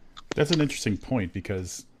 That's an interesting point,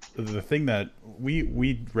 because the thing that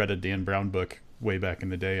we read a Dan Brown book way back in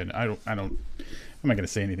the day, and I'm not going to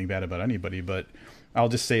say anything bad about anybody, but I'll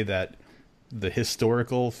just say that the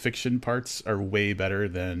historical fiction parts are way better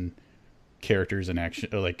than characters and action,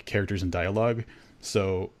 like characters and dialogue.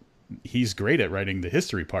 So he's great at writing the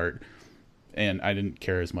history part, and I didn't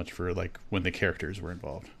care as much for when the characters were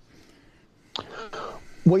involved.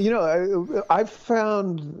 Well, I've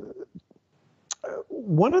found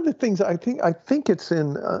one of the things I think it's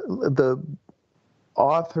in the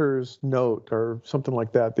author's note or something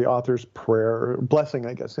like that, the author's prayer or blessing,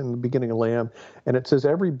 I guess, in the beginning of Lamb, and it says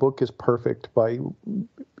every book is perfect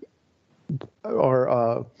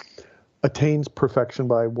attains perfection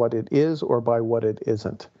by what it is or by what it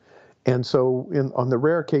isn't. And so on the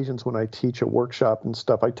rare occasions when I teach a workshop and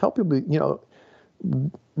stuff, I tell people,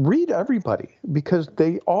 read everybody, because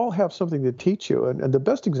they all have something to teach you. And the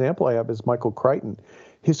best example I have is Michael Crichton.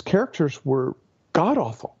 His characters were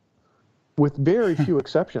god-awful, with very few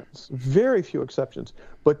exceptions,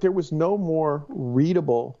 but there was no more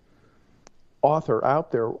readable author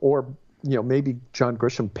out there or maybe John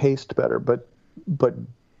Grisham paced better, but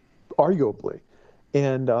arguably.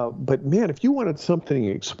 And but man, if you wanted something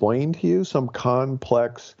explained to you, some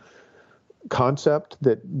complex concept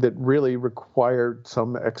that really required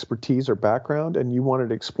some expertise or background, and you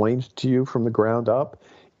wanted it explained to you from the ground up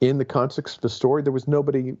in the context of the story, there was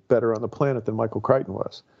nobody better on the planet than Michael Crichton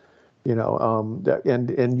was.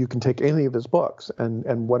 And you can take any of his books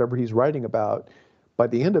and whatever he's writing about, by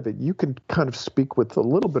the end of it, you can kind of speak with a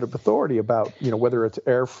little bit of authority about, whether it's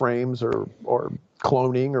airframes or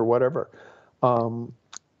cloning or whatever.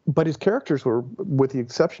 But his characters were, with the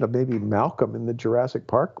exception of maybe Malcolm in the Jurassic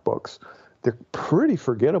Park books, they're pretty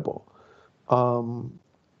forgettable. But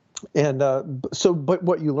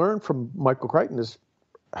what you learn from Michael Crichton is,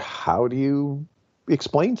 how do you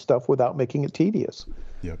explain stuff without making it tedious?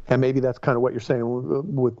 Yep. And maybe that's kind of what you're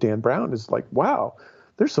saying with Dan Brown, is like, wow,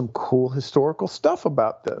 there's some cool historical stuff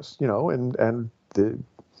about this, and the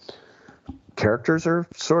characters are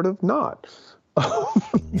sort of not.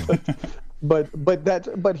 But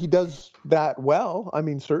he does that well. I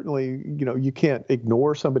mean, certainly, you can't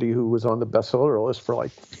ignore somebody who was on the bestseller list for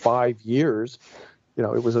like 5 years.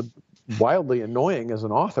 It was wildly annoying as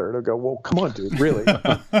an author to go, well, come on, dude, really,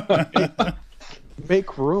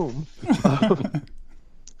 make room.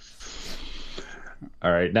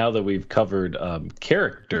 All right, now that we've covered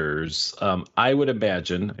characters, I would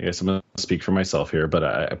imagine, I guess I'm going to speak for myself here,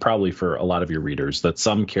 but probably for a lot of your readers, that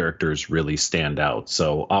some characters really stand out.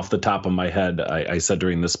 So off the top of my head, I said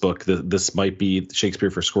during this book that this might be, Shakespeare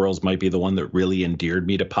for Squirrels might be the one that really endeared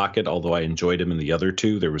me to Pocket, although I enjoyed him in the other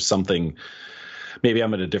two. There was something, maybe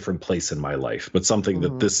I'm at a different place in my life, but something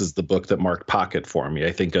that this is the book that marked Pocket for me.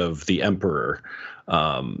 I think of The Emperor.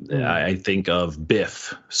 I think of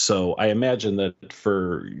Biff. So I imagine that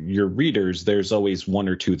for your readers, there's always one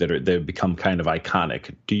or two that they've become kind of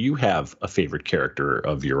iconic. Do you have a favorite character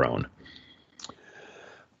of your own?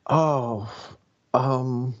 Oh,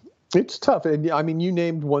 it's tough. And I mean, you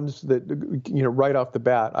named ones that, right off the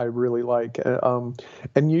bat, I really like.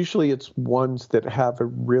 And usually it's ones that have a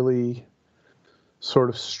really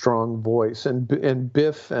sort of strong voice, and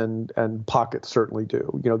Biff and Pocket certainly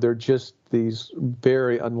do. They're just these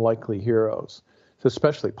very unlikely heroes,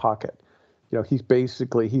 especially Pocket. He's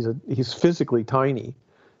basically he's physically tiny,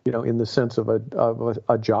 in the sense of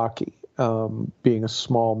a jockey, being a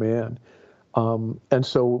small man. And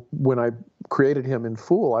so when I created him in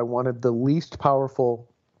Fool, I wanted the least powerful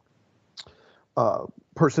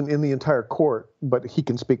person in the entire court, but he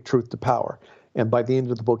can speak truth to power. And by the end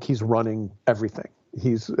of the book, he's running everything.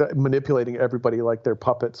 He's manipulating everybody like they're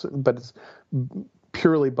puppets, but it's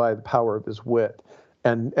purely by the power of his wit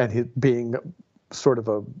and his being sort of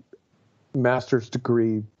a master's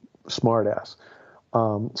degree smartass.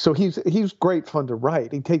 So he's great fun to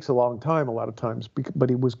write. He takes a long time a lot of times, but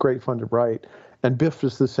he was great fun to write. And Biff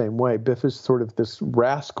is the same way. Biff is sort of this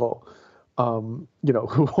rascal, who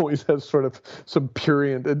always has sort of some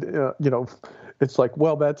prurient, it's like,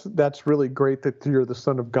 well, that's really great that you're the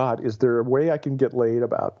son of God. Is there a way I can get laid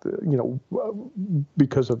about,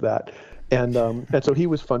 because of that? And so he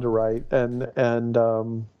was fun to write.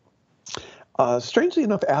 And strangely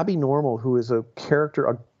enough, Abby Normal, who is a character,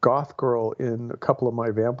 a goth girl in a couple of my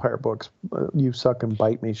vampire books, You Suck and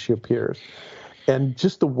Bite Me, she appears. And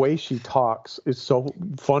just the way she talks is so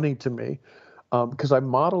funny to me, because I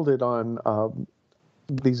modeled it on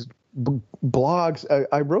these blogs.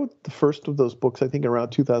 I wrote the first of those books, I think,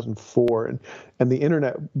 around 2004, and the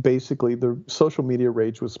internet, basically the social media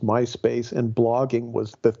rage was MySpace, and blogging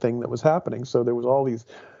was the thing that was happening. So there was all these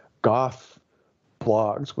goth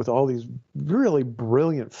blogs with all these really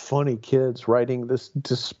brilliant, funny kids writing this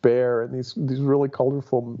despair and these really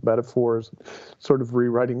colorful metaphors, sort of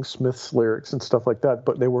rewriting Smith's lyrics and stuff like that.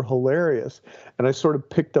 But they were hilarious, and I sort of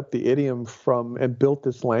picked up the idiom from and built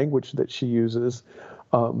this language that she uses.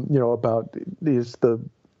 About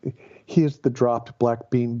he is the dropped black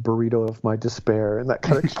bean burrito of my despair, and that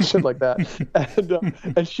kind of shit like that.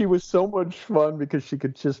 And she was so much fun because she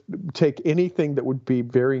could just take anything that would be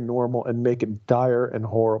very normal and make it dire and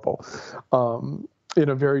horrible, in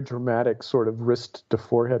a very dramatic sort of wrist to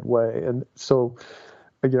forehead way. And so,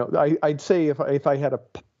 I'd say if I had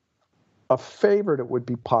a favorite, it would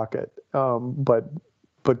be Pocket.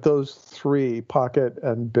 But those three, Pocket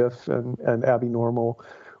and Biff and Abby Normal,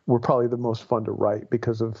 were probably the most fun to write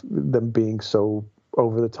because of them being so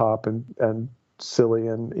over the top and silly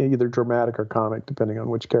and either dramatic or comic, depending on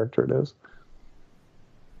which character it is.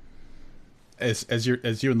 As you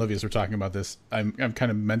and Livius were talking about this, I'm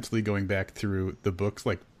kind of mentally going back through the books,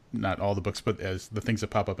 like not all the books, but as the things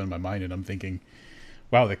that pop up in my mind, and I'm thinking,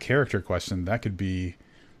 wow, the character question, that could be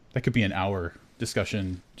an hour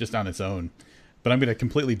discussion just on its own, but I'm going to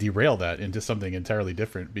completely derail that into something entirely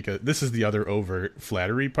different, because this is the other overt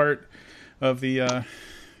flattery part of the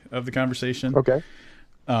conversation. Okay.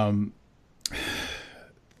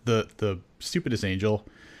 The Stupidest Angel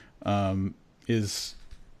is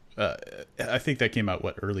I think that came out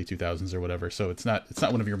early 2000s or whatever, so it's not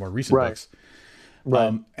one of your more recent books. Right.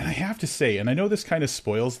 And I have to say, and I know this kind of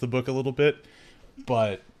spoils the book a little bit,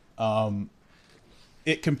 but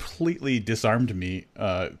it completely disarmed me,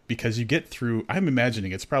 because you get through, I'm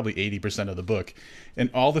imagining it's probably 80% of the book,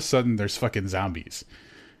 and all of a sudden there's fucking zombies.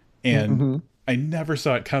 And I never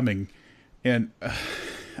saw it coming. And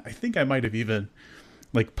I think I might have even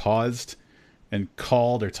like paused and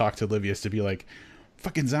called or talked to Livius to be like,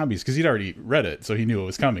 fucking zombies, because he'd already read it, so he knew it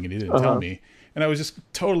was coming, and he didn't tell me. And I was just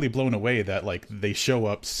totally blown away that like they show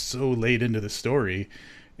up so late into the story,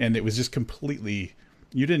 and it was just completely,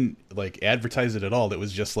 you didn't like advertise it at all. It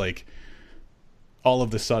was just like all of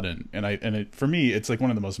the sudden, and for me, it's like one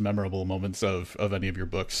of the most memorable moments of any of your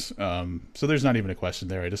books. So there's not even a question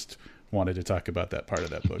there. I just wanted to talk about that part of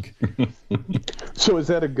that book. So is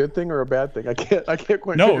that a good thing or a bad thing? I can't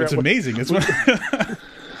quite. No, it's amazing. It's one.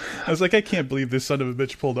 I was like, I can't believe this son of a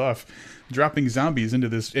bitch pulled off dropping zombies into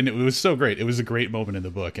this, and it was so great. It was a great moment in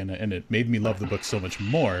the book, and it made me love the book so much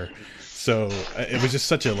more. So it was just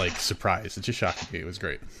such a like surprise. It just shocked me. It was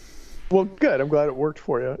great. Well, good. I'm glad it worked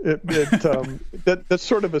for you. That's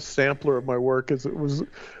sort of a sampler of my work, as it was,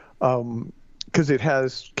 because it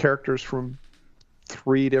has characters from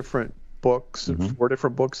 3 different books, 4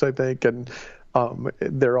 different books, I think, and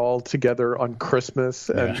they're all together on Christmas,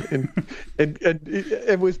 and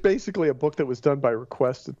it was basically a book that was done by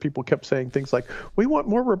request. That people kept saying things like, "We want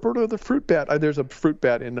more Roberto the Fruit Bat." There's a fruit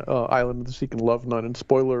bat in Island of the Seeking Love Nun, and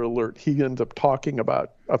spoiler alert, he ends up talking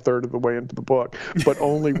about a third of the way into the book, but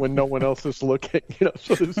only when no one else is looking.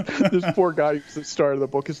 So this poor guy who's the star of the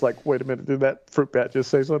book is like, "Wait a minute, did that fruit bat just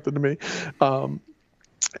say something to me?"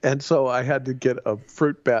 And so I had to get a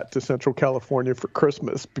fruit bat to Central California for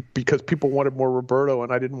Christmas because people wanted more Roberto,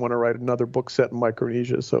 and I didn't want to write another book set in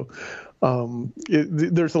Micronesia. So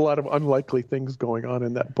there's a lot of unlikely things going on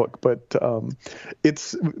in that book, but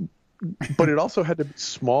it also had to be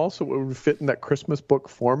small so it would fit in that Christmas book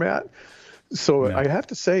format. So I have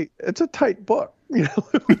to say, it's a tight book.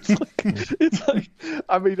 It's like,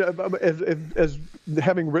 I mean, as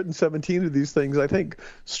having written 17 of these things, I think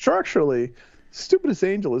structurally, Stupidest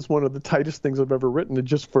Angel is one of the tightest things I've ever written. And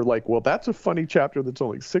just for like, well, that's a funny chapter that's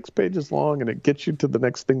only 6 pages long, and it gets you to the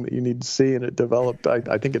next thing that you need to see. And it developed, I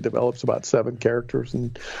think it develops about 7 characters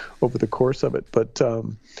and over the course of it. But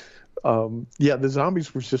the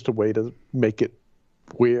zombies was just a way to make it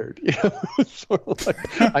weird. Sort of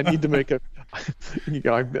like, I need to make a,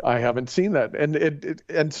 I haven't seen that.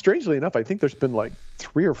 And strangely enough, I think there's been like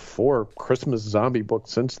 3 or 4 Christmas zombie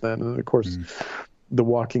books since then. And of course, The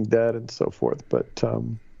Walking Dead and so forth. But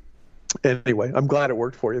anyway, I'm glad it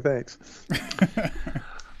worked for you. Thanks.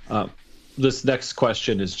 This next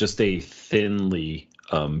question is just a thinly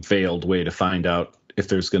veiled way to find out if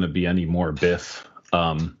there's going to be any more Biff.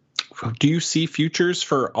 Do you see futures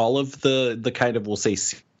for all of the kind of, we'll say,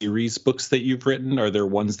 series books that you've written? Are there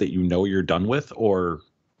ones that you know you're done with, or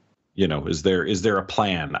is there a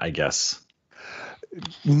plan, I guess?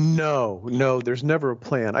 No, there's never a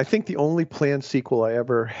plan. I think the only planned sequel I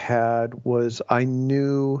ever had was, I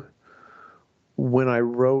knew when I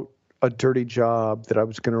wrote A Dirty Job that I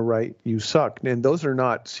was going to write You Suck. And those are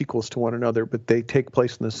not sequels to one another, but they take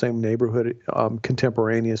place in the same neighborhood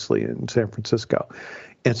contemporaneously in San Francisco.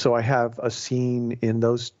 And so I have a scene in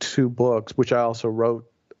those 2 books, which I also wrote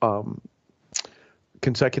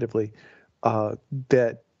consecutively,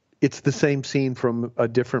 that it's the same scene from a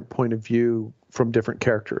different point of view from different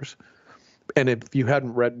characters. And if you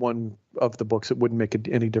hadn't read one of the books, it wouldn't make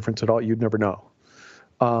any difference at all. You'd never know.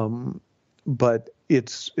 But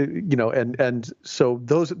it's, and so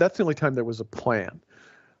that's the only time there was a plan.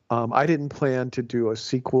 I didn't plan to do a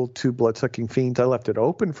sequel to Bloodsucking Fiends. I left it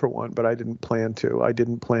open for one, but I didn't plan to. I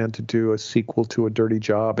didn't plan to do a sequel to A Dirty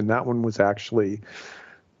Job. And that one was actually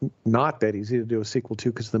not that easy to do a sequel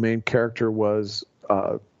to, because the main character was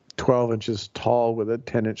 12 inches tall with a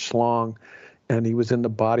 10-inch schlong. And he was in the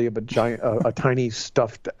body of a tiny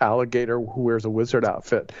stuffed alligator who wears a wizard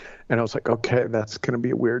outfit. And I was like, okay, that's going to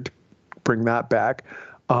be weird to bring that back.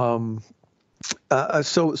 So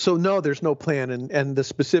no, there's no plan. And the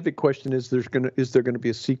specific question is, is there going to be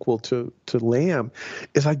a sequel to Lamb?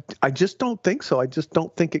 I just don't think so. I just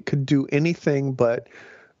don't think it could do anything but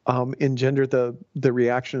engender the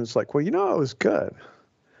reaction. It's like, well, it was good,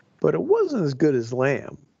 but it wasn't as good as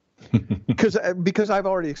Lamb. because I've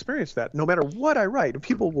already experienced that. No matter what I write,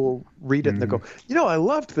 people will read it and they go, I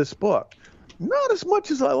loved this book. Not as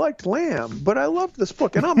much as I liked Lamb, but I loved this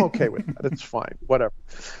book, and I'm okay with that. It's fine, whatever.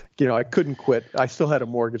 I couldn't quit. I still had a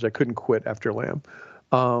mortgage. I couldn't quit after Lamb.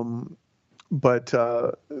 So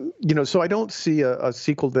I don't see a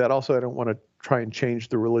sequel to that. Also, I don't want to try and change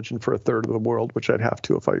the religion for a third of the world, which I'd have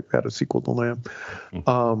to if I had a sequel to Lamb.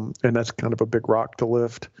 And that's kind of a big rock to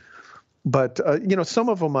lift. But, some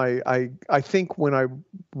of them I think when I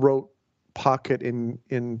wrote Pocket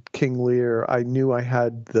in King Lear, I knew I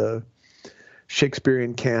had the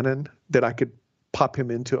Shakespearean canon that I could pop him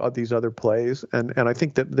into these other plays. And I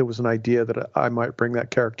think that there was an idea that I might bring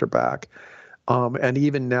that character back. And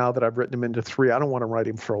even now that I've written him into 3, I don't want to write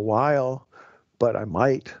him for a while, but I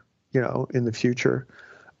might, in the future.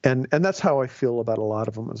 And that's how I feel about a lot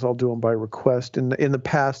of them, is I'll do them by request. In the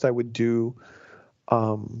past, I would do,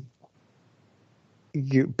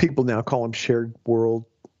 people now call them shared world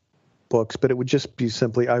books, but it would just be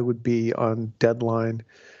simply, I would be on deadline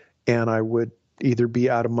and I would either be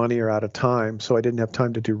out of money or out of time. So I didn't have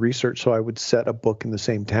time to do research. So I would set a book in the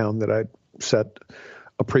same town that I'd set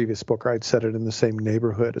a previous book, or I'd set it in the same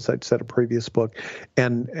neighborhood as I'd set a previous book.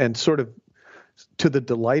 And sort of to the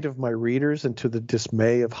delight of my readers and to the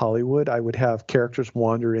dismay of Hollywood, I would have characters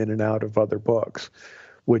wander in and out of other books,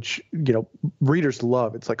 which, readers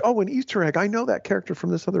love. It's like, oh, an Easter egg. I know that character from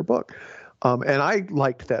this other book. And I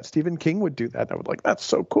liked that. Stephen King would do that. And I would like, that's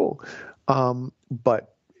so cool. But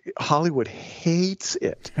Hollywood hates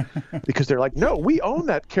it because they're like, no, we own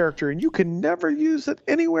that character and you can never use it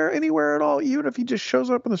anywhere at all, even if he just shows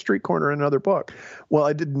up in the street corner in another book. Well,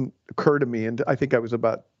 it didn't occur to me. And I think I was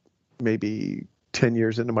about maybe 10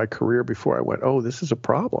 years into my career before I went, oh, this is a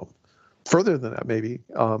problem. Further than that, maybe.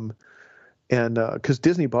 And because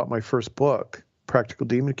Disney bought my first book, Practical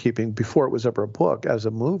Demon Keeping, before it was ever a book, as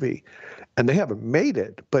a movie. And they haven't made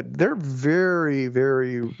it, but they're very,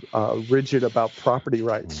 very rigid about property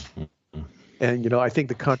rights. And, I think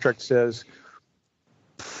the contract says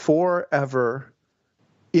forever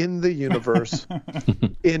in the universe,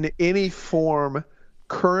 in any form,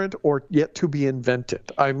 current or yet to be invented.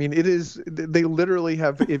 I mean, they literally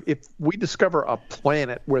have, if we discover a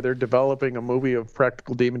planet where they're developing a movie of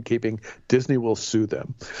Practical Demon Keeping, Disney will sue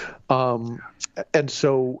them. And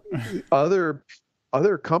so other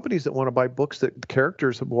companies that want to buy books that the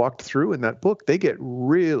characters have walked through in that book, they get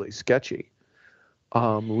really sketchy.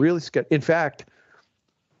 Really sketchy. In fact,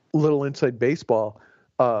 little inside baseball,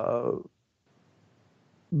 The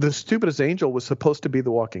Stupidest Angel was supposed to be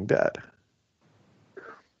The Walking Dead.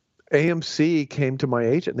 AMC came to my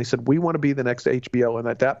agent and they said, we want to be the next HBO. And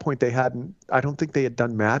at that point I don't think they had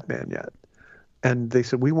done Mad Men yet. And they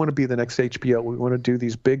said, we want to be the next HBO. We want to do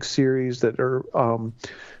these big series that are,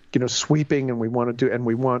 sweeping, and we want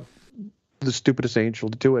The Stupidest Angel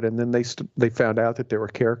to do it. And then they found out that there were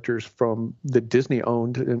characters from that Disney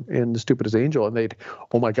owned in The Stupidest Angel, and they'd,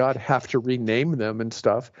 oh my God, have to rename them and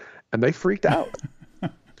stuff. And they freaked out.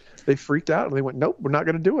 They freaked out and they went, nope, we're not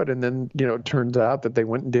going to do it. And then, it turns out that they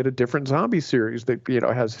went and did a different zombie series that,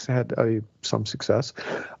 has had some success.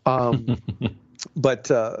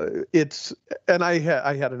 But I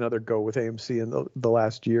had another go with AMC in the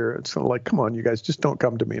last year. It's sort of like, come on, you guys, just don't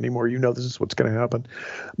come to me anymore. This is what's going to happen.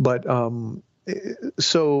 But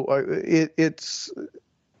it's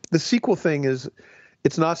the sequel thing is,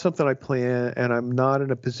 it's not something I plan, and I'm not in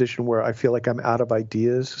a position where I feel like I'm out of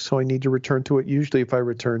ideas, so I need to return to it. Usually if I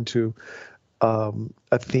return to a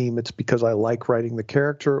theme, it's because I like writing the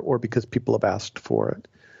character or because people have asked for it.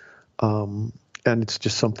 And it's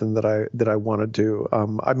just something that I want to do.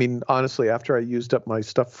 I mean, honestly, after I used up my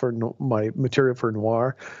stuff for my material for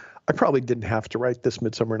noir, I probably didn't have to write this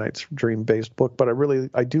Midsummer Night's Dream-based book, but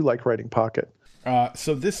I do like writing Pocket.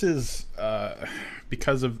 So this is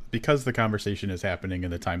because the conversation is happening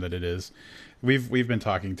in the time that it is. We've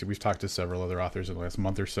talked to several other authors in the last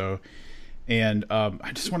month or so, and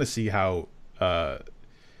I just want to see how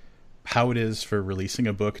it is for releasing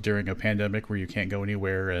a book during a pandemic where you can't go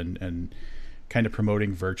anywhere and kind of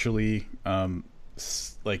promoting virtually.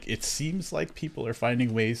 Like, it seems like people are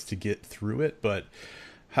finding ways to get through it, but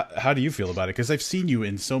how do you feel about it? Because I've seen you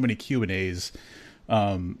in so many Q&As,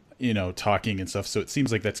 talking and stuff. So it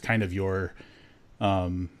seems like that's kind of your,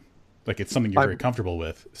 it's something you're very comfortable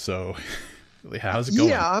with. So how's it going?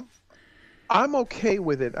 Yeah, I'm okay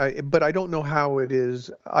with it. But I don't know how it is.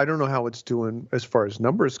 I don't know how it's doing as far as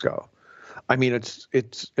numbers go. I mean,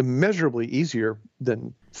 it's immeasurably easier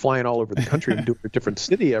than flying all over the country and doing a different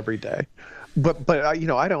city every day. But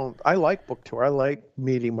I like book tour. I like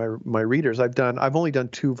meeting my readers. I've only done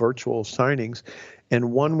 2 virtual signings,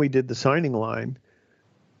 and one we did the signing line,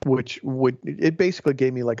 which it basically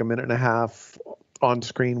gave me like a minute and a half on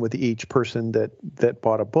screen with each person that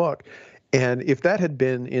bought a book. And if that had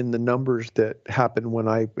been in the numbers that happen when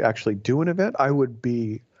I actually do an event, I would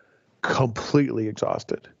be completely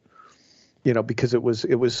exhausted. Because it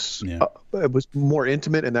was more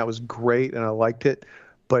intimate, and that was great, and I liked it,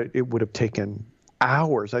 but it would have taken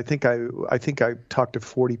hours. I think I talked to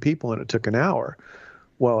 40 people and it took an hour.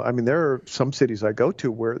 Well, I mean, there are some cities I go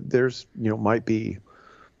to where there's, might be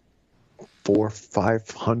 400 or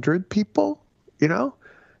 500 people,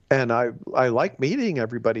 and I like meeting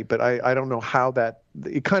everybody, but I don't know how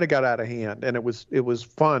it kind of got out of hand, and it was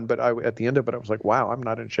fun. But at the end of it, I was like, wow, I'm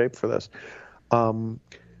not in shape for this.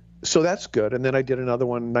 So that's good. And then I did another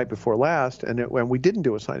one night before last, and we didn't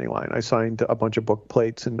do a signing line. I signed a bunch of book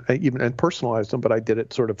plates and personalized them, but I did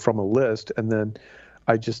it sort of from a list. And then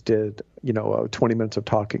I just did, 20 minutes of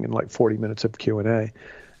talking and like 40 minutes of Q&A,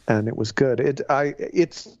 and it was good.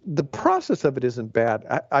 It's the process of it isn't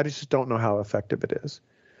bad. I just don't know how effective it is.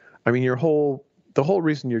 I mean, the whole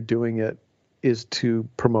reason you're doing it is to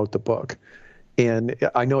promote the book. And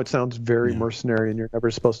I know it sounds very mercenary, and you're never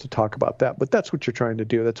supposed to talk about that, but that's what you're trying to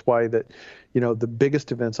do. That's why the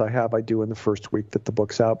biggest events I do in the first week that the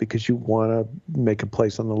book's out, because you want to make a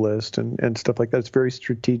place on the list and stuff like that. It's very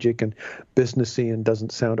strategic and businessy and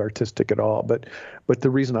doesn't sound artistic at all. But the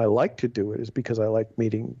reason I like to do it is because I like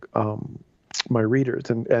meeting my readers,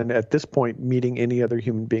 and at this point, meeting any other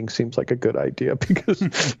human being seems like a good idea, because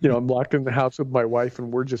I'm locked in the house with my wife,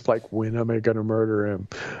 and we're just like, when am I going to murder him?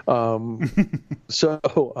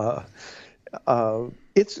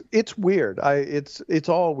 It's weird. It's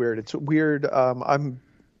all weird. It's weird. I'm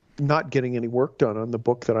not getting any work done on the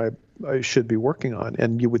book that I should be working on,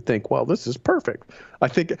 and you would think, well, this is perfect. I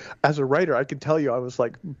think as a writer, I can tell you, I was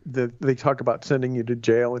like, they talk about sending you to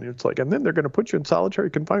jail, and it's like, and then they're going to put you in solitary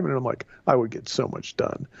confinement, and I'm like, I would get so much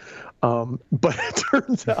done. But it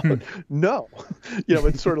turns out, no.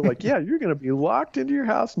 It's sort of like, yeah, you're going to be locked into your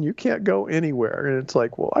house and you can't go anywhere. And it's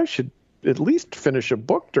like, well, I should at least finish a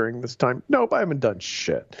book during this time. Nope, I haven't done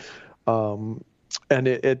shit. And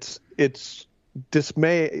it's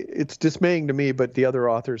dismaying to me, but the other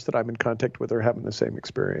authors that I'm in contact with are having the same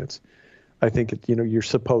experience. I think you're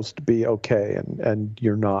supposed to be okay, and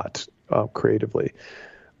you're not creatively.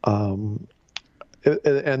 And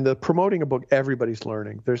the promoting a book, everybody's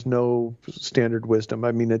learning. There's no standard wisdom.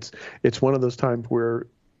 I mean, it's one of those times where,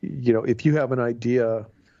 if you have an idea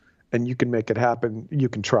and you can make it happen, you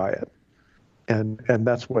can try it. And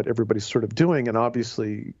that's what everybody's sort of doing. And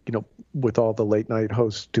obviously, with all the late night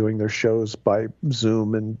hosts doing their shows by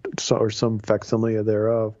Zoom or some facsimile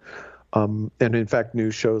thereof, and in fact,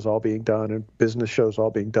 news shows all being done and business shows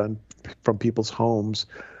all being done from people's homes,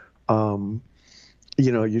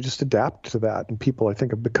 you just adapt to that. And people, I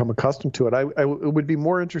think, have become accustomed to it. It would be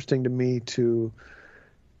more interesting to me to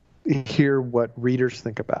hear what readers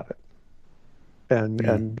think about it.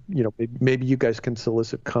 And maybe you guys can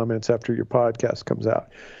solicit comments after your podcast comes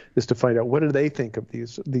out, is to find out what do they think of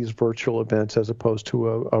these virtual events as opposed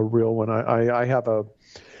to a real one. I have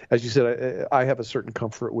as you said, I have a certain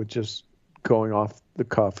comfort with just going off the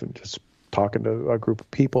cuff and just talking to a group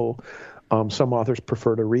of people. Some authors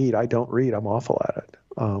prefer to read. I don't read. I'm awful at it.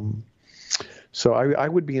 So I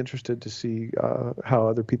would be interested to see how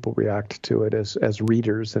other people react to it as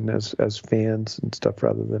readers and as fans and stuff,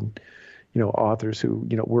 rather than authors who,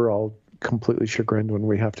 we're all completely chagrined when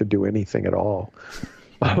we have to do anything at all.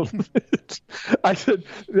 I said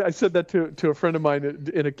that to a friend of mine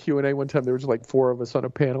in a Q&A one time. There was like 4 of us on a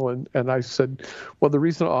panel, and I said, well, the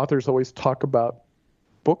reason authors always talk about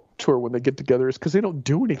book tour when they get together is because they don't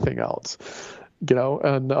do anything else,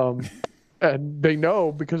 and they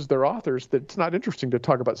know, because they're authors, that it's not interesting to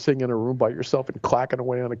talk about sitting in a room by yourself and clacking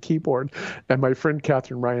away on a keyboard. And my friend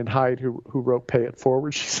Catherine Ryan Hyde, who wrote Pay It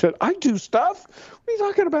Forward, she said, I do stuff. What are you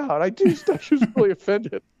talking about? I do stuff. She was really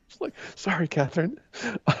offended. It's like, sorry, Catherine.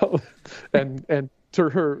 And in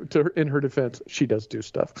her defense, she does do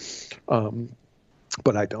stuff.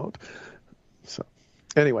 But I don't. So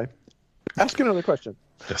anyway, ask another question.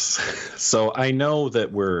 Yes. So I know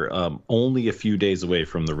that we're only a few days away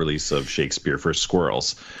from the release of Shakespeare for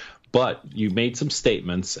Squirrels, but you made some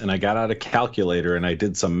statements, and I got out a calculator and I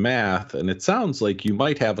did some math, and it sounds like you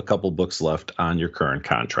might have a couple books left on your current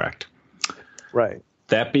contract. Right.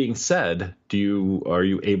 That being said, are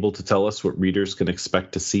you able to tell us what readers can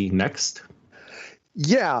expect to see next?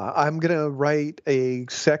 Yeah, I'm going to write a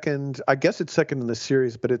second, I guess it's second in the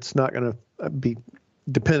series, but it's not going to be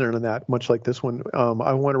dependent on that, much like this one.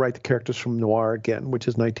 I want to write the characters from Noir again, which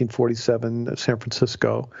is 1947 San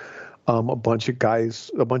Francisco. a bunch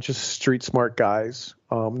of street smart guys,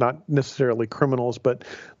 not necessarily criminals, but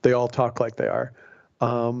they all talk like they are.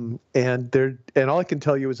 And all I can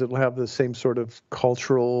tell you is it'll have the same sort of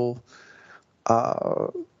cultural,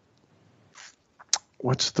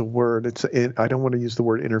 what's the word? I don't want to use the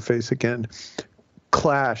word interface again.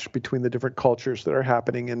 Clash between the different cultures that are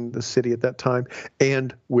happening in the city at that time,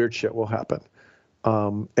 and weird shit will happen.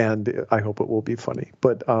 And I hope it will be funny,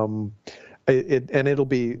 but it'll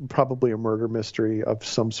be probably a murder mystery of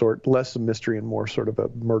some sort, less a mystery and more sort of a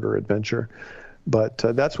murder adventure. But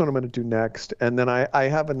that's what I'm going to do next. And then I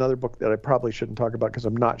have another book that I probably shouldn't talk about because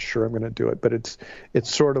I'm not sure I'm going to do it. But it's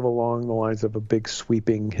sort of along the lines of a big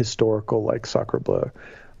sweeping historical like Sacre Bleu,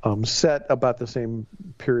 set about the same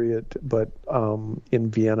period, but in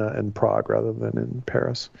Vienna and Prague rather than in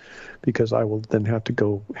Paris, because I will then have to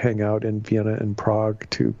go hang out in Vienna and Prague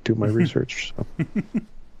to do my research.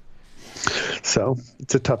 So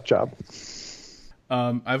it's a tough job.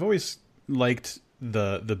 I've always liked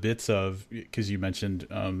the bits of, because you mentioned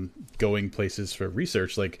going places for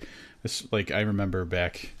research, like I remember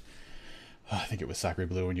back, I think it was Sacre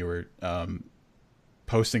Bleu, when you were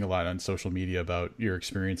posting a lot on social media about your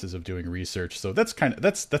experiences of doing research. So that's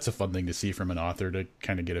a fun thing to see from an author, to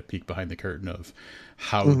kind of get a peek behind the curtain of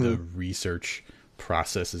how the research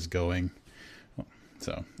process is going.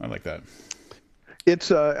 So I like that.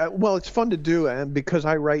 It's it's fun to do, and because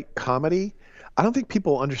I write comedy, I don't think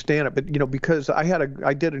people understand it. But because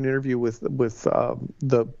I did an interview with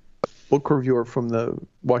the book reviewer from the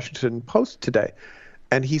Washington Post today,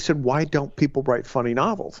 and he said, "Why don't people write funny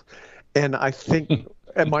novels?" And I think,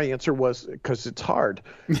 and my answer was, because it's hard,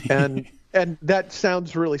 and that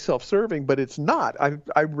sounds really self-serving, but it's not.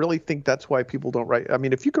 I really think that's why people don't write. I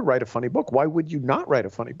mean, if you could write a funny book, why would you not write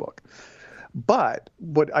a funny book? But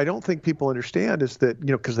what I don't think people understand is that,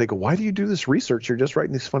 because they go, why do you do this research? You're just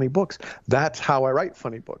writing these funny books. That's how I write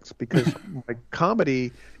funny books, because my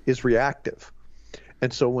comedy is reactive.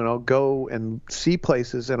 And so when I'll go and see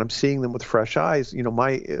places and I'm seeing them with fresh eyes,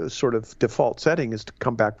 my sort of default setting is to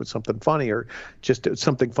come back with something funny, or just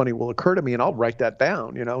something funny will occur to me and I'll write that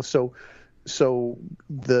down, So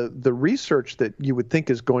the research that you would think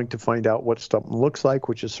is going to find out what something looks like,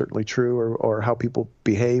 which is certainly true, or how people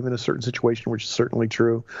behave in a certain situation, which is certainly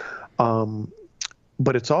true.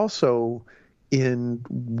 But it's also in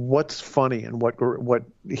what's funny and what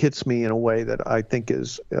hits me in a way that I think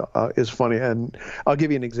is funny. And I'll give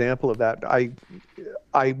you an example of that.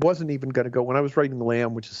 I wasn't even going to go when I was writing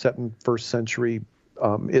Lamb, which is set in first century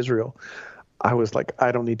Israel. I was like,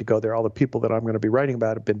 I don't need to go there. All the people that I'm going to be writing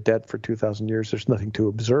about have been dead for 2,000 years. There's nothing to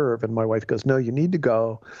observe. And my wife goes, no, you need to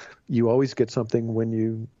go. You always get something when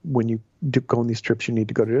you go on these trips. You need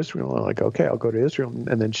to go to Israel. I'm like, okay, I'll go to Israel.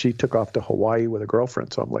 And then she took off to Hawaii with a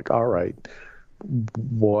girlfriend. So I'm like, all right,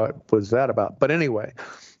 what was that about? But anyway,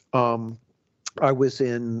 I was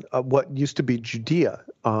in what used to be Judea,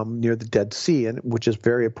 near the Dead Sea, and which is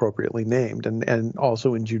very appropriately named, and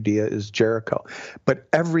also in Judea is Jericho. But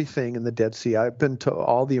everything in the Dead Sea, I've been to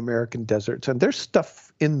all the American deserts, and there's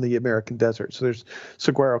stuff in the American desert. So there's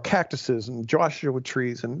saguaro cactuses and Joshua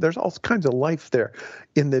trees, and there's all kinds of life there.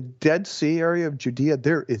 In the Dead Sea area of Judea,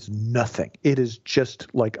 there is nothing. It is just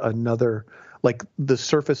like the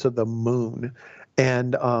surface of the moon,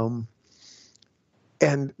 and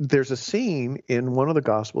there's a scene in one of the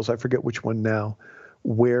Gospels, I forget which one now,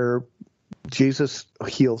 where Jesus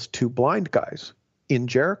heals two blind guys in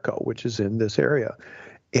Jericho, which is in this area.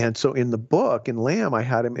 And so in the book, in Lamb, I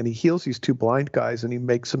had him, and he heals these two blind guys, and he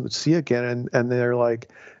makes them see again, and they're like,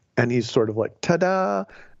 and he's sort of like, ta-da,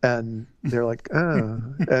 and they're like,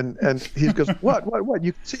 and he goes, what?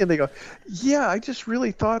 You can see, and they go, yeah, I just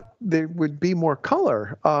really thought there would be more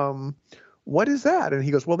color. What is that? And he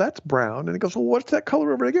goes, well, that's brown. And he goes, well, what's that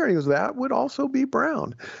color over here? And he goes, that would also be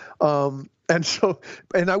brown.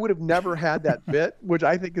 And I would have never had that bit, which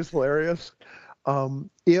I think is hilarious,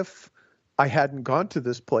 if I hadn't gone to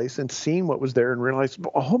this place and seen what was there and realized,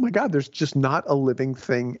 oh my God, there's just not a living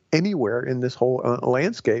thing anywhere in this whole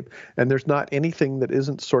landscape. And there's not anything that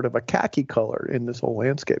isn't sort of a khaki color in this whole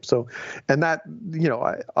landscape. So, and that,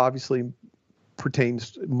 obviously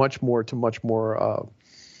pertains much more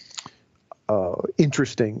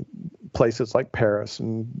interesting places like Paris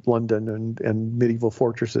and London and medieval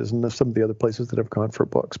fortresses and some of the other places that have gone for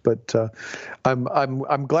books. But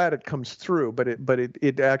I'm glad it comes through. But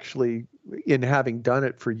it actually, in having done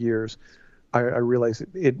it for years, I realize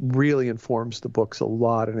it really informs the books a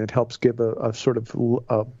lot, and it helps give a sort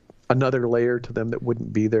of another layer to them that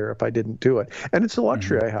wouldn't be there if I didn't do it. And it's a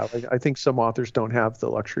luxury I have. I think some authors don't have the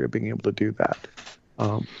luxury of being able to do that,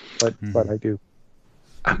 but I do.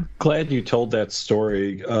 I'm glad you told that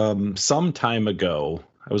story. Some time ago,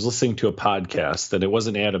 I was listening to a podcast, and it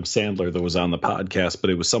wasn't Adam Sandler that was on the podcast, but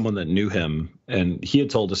it was someone that knew him, and he had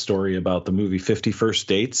told a story about the movie 50 First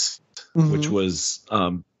Dates, which was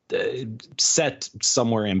set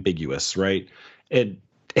somewhere ambiguous, right? And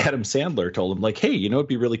Adam Sandler told him, like, hey, it'd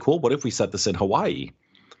be really cool. What if we set this in Hawaii?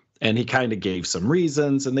 And he kind of gave some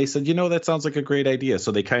reasons, and they said, that sounds like a great idea.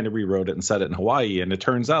 So they kind of rewrote it and set it in Hawaii. And it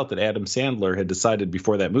turns out that Adam Sandler had decided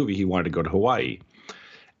before that movie he wanted to go to Hawaii,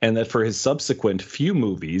 and that for his subsequent few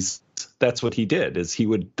movies, that's what he did. Is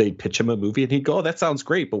they'd pitch him a movie, and he'd go, "Oh, that sounds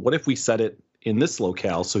great, but what if we set it in this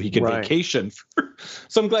locale so he could vacation?"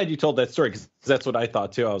 So I'm glad you told that story, because that's what I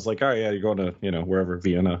thought too. I was like, "Oh yeah, you're going to wherever,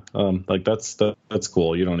 Vienna. Like that's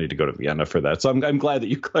cool. You don't need to go to Vienna for that." So I'm glad that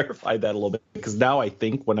you clarified that a little bit, because now I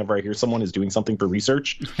think whenever I hear someone is doing something for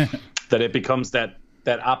research, that it becomes that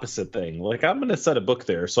opposite thing. Like, I'm going to set a book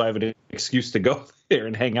there, so I have an excuse to go there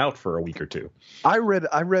and hang out for a week or two. I read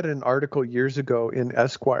an article years ago in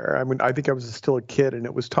Esquire. I mean, I think I was still a kid, and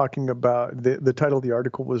it was talking about the title of the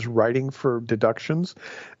article was "Writing for Deductions,"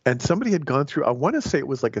 and somebody had gone through. I want to say it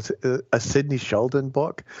was like a Sidney Sheldon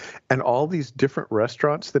book, and all these different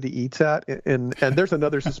restaurants that he eats at. And there's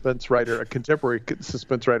another suspense writer, a contemporary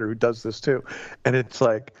suspense writer, who does this too, and it's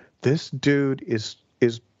like, this dude is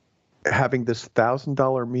having this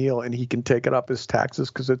 $1,000 meal, and he can take it off his taxes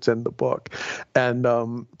because it's in the book. And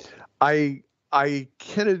I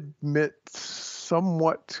can admit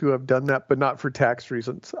somewhat to have done that, but not for tax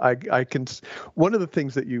reasons. I can. One of the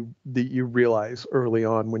things that you realize early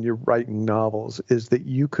on when you're writing novels is that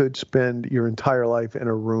you could spend your entire life in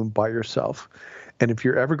a room by yourself. And if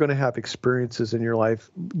you're ever going to have experiences in your life,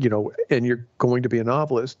 and you're going to be a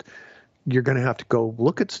novelist, you're going to have to go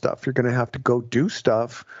look at stuff. You're going to have to go do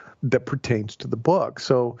stuff that pertains to the book.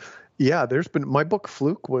 So yeah, my book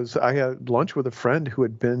Fluke I had lunch with a friend who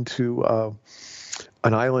had been to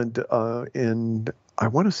an island in, I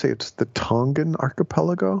want to say it's the Tongan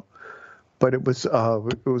archipelago, but it was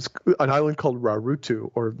an island called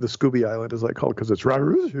Rarutu, or the Scooby Island as I call it, because it's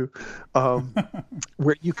Rarutu,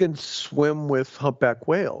 where you can swim with humpback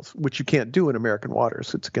whales, which you can't do in American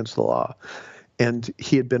waters. It's against the law. And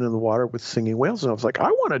he had been in the water with singing whales. And I was like, I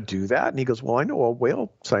want to do that. And he goes, well, I know a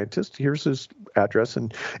whale scientist. Here's his address.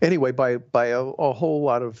 And anyway, by a whole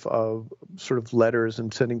lot of sort of letters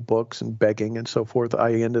and sending books and begging and so forth,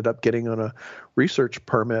 I ended up getting on a research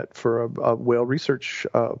permit for a whale research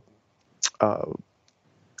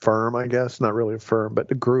firm, I guess. Not really a firm, but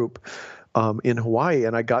a group in Hawaii.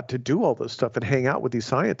 And I got to do all this stuff and hang out with these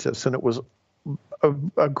scientists. And it was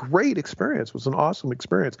a great experience. It was an awesome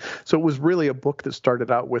experience. So it was really a book that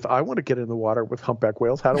started out with, I want to get in the water with humpback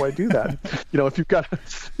whales. How do I do that? if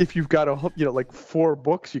you've got like 4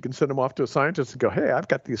 books, you can send them off to a scientist and go, hey, I've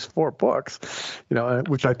got these 4 books,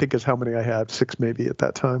 which I think is how many I had, 6 maybe at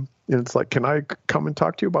that time. And it's like, can I come and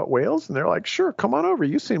talk to you about whales? And they're like, sure, come on over.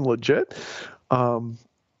 You seem legit.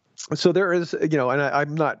 So there is, and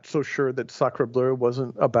I'm not so sure that Sacre Bleu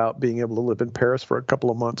wasn't about being able to live in Paris for a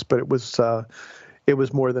couple of months, but it was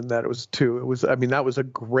more than that. It was 2. That was a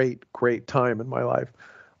great time in my life,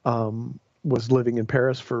 was living in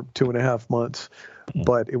Paris for 2.5 months,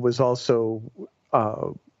 but it was also,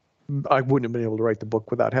 I wouldn't have been able to write the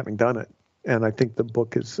book without having done it. And I think the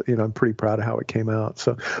book is, I'm pretty proud of how it came out.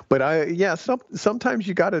 So, but sometimes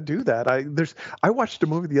you got to do that. I watched a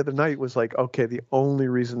movie the other night. It was like, okay, the only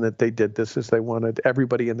reason that they did this is they wanted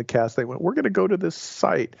everybody in the cast. They went, we're going to go to this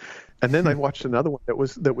site. And then I watched another one that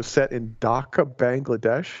was set in Dhaka,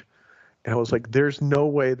 Bangladesh. And I was like, there's no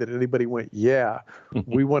way that anybody went, yeah,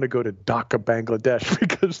 we want to go to Dhaka, Bangladesh,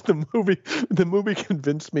 because the movie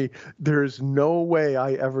convinced me there's no way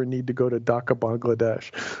I ever need to go to Dhaka, Bangladesh.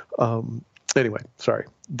 Anyway, sorry.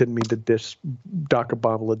 Didn't mean to dish Dhaka,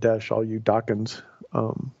 Bangladesh, all you Dhakkans.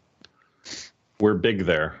 We're big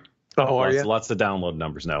there. Oh, are you? Lots of download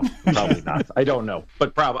numbers. No, probably not. I don't know,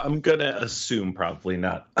 but I'm going to assume probably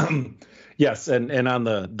not. Yes, and on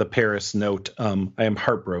the Paris note, I am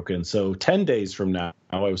heartbroken. So 10 days from now,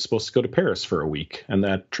 I was supposed to go to Paris for a week, and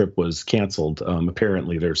that trip was canceled.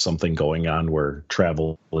 Apparently, there's something going on where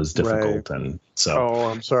travel is difficult, right. And so. Oh,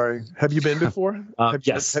 I'm sorry. Have you been before?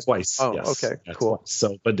 Yes, twice. Oh, yes, okay, cool. Twice.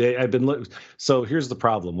 So, but I've been. So here's the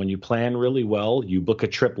problem: when you plan really well, you book a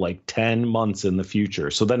trip like 10 months in the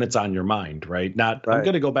future. So then it's on your mind, right? Not right. I'm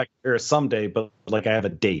going to go back to Paris someday, but like I have a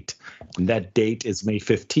date, and that date is May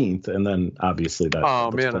 15th, and then obviously that.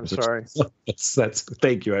 Oh man, I'm sorry. That's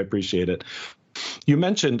thank you. I appreciate it. You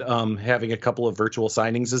mentioned having a couple of virtual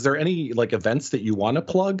signings. Is there any like events that you want to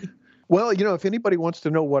plug Well, if anybody wants to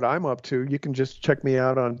know what I'm up to, you can just check me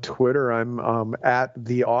out on Twitter. I'm at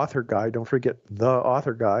the Author Guy. Don't forget the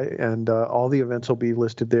Author Guy, and all the events will be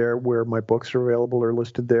listed there. Where my books are available are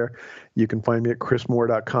listed there. You can find me at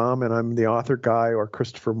chrismoore.com, and I'm the Author Guy or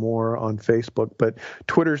Christopher Moore on Facebook. But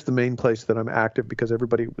Twitter's the main place that I'm active because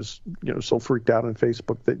everybody was so freaked out on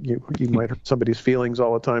Facebook that you might hurt somebody's feelings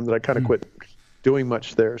all the time that I kind of quit doing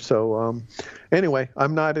much there. So anyway,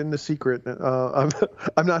 I'm not in the secret.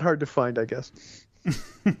 I'm not hard to find, I guess.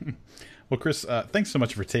 Well, Chris, thanks so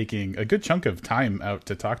much for taking a good chunk of time out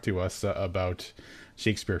to talk to us about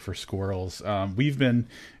Shakespeare for Squirrels. We've been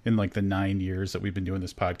in like the 9 years that we've been doing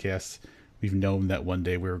this podcast. We've known that one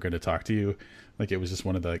day we were going to talk to you. Like it was just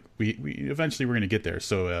one of the we eventually we're going to get there.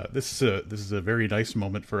 So this is a very nice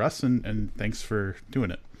moment for us, and thanks for doing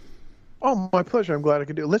it. Oh, my pleasure. I'm glad I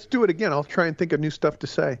could do it. Let's do it again. I'll try and think of new stuff to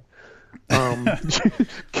say.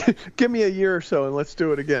 Give me a year or so and let's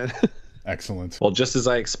do it again. Excellent. Well, just as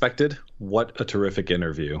I expected, what a terrific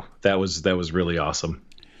interview. That was really awesome.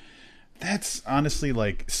 That's honestly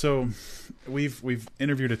so we've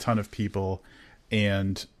interviewed a ton of people,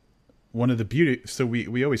 and one of the beauty, so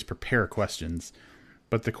we always prepare questions,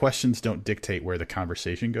 but the questions don't dictate where the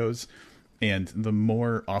conversation goes. And the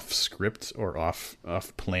more off script or off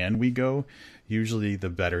plan we go, usually the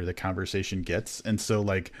better the conversation gets. And so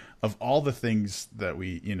of all the things that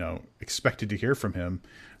we, expected to hear from him,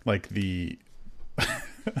 the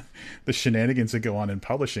the shenanigans that go on in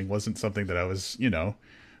publishing wasn't something that I was,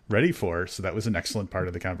 ready for. So that was an excellent part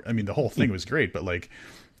of the conversation. I mean, the whole thing was great, but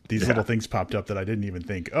these little things popped up that I didn't even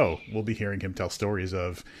think, we'll be hearing him tell stories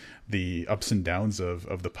of the ups and downs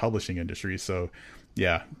of the publishing industry. So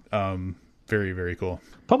yeah, very, very cool.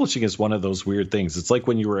 Publishing is one of those weird things. It's like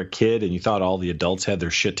when you were a kid and you thought all the adults had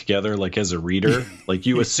their shit together. As a reader,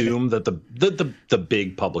 you assume that the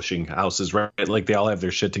big publishing houses, right? They all have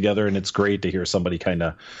their shit together, and it's great to hear somebody kind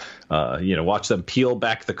of, watch them peel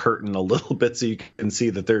back the curtain a little bit so you can see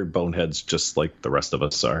that they're boneheads just like the rest of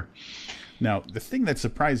us are. Now, the thing that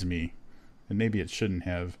surprised me, and maybe it shouldn't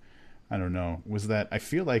have, I don't know, was that I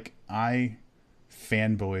feel like I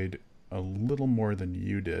fanboyed a little more than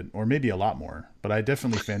you did, or maybe a lot more, but I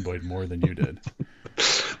definitely fanboyed more than you did.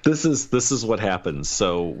 This is what happens.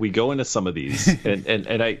 So we go into some of these,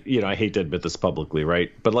 and I hate to admit this publicly,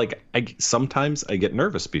 right? But sometimes I get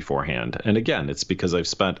nervous beforehand, and again, it's because I've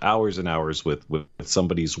spent hours and hours with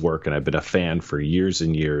somebody's work, and I've been a fan for years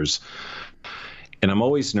and years, and I'm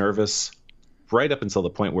always nervous right up until the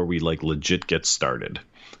point where we legit get started.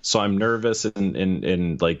 So I'm nervous and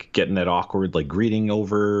getting that awkward greeting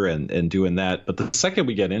over and doing that. But the second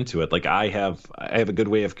we get into it, I have a good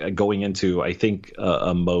way of going into, I think,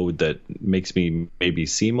 a mode that makes me maybe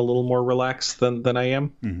seem a little more relaxed than I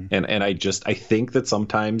am. Mm-hmm. And I think that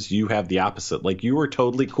sometimes you have the opposite. You were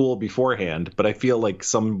totally cool beforehand, but I feel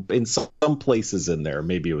some places in there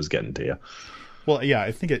maybe it was getting to you. Well, yeah,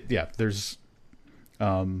 I think there's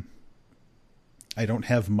I don't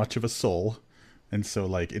have much of a soul. And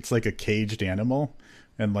so it's like a caged animal.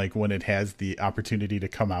 And when it has the opportunity to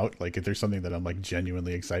come out, if there's something that I'm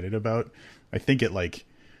genuinely excited about, I think it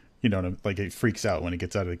it freaks out when it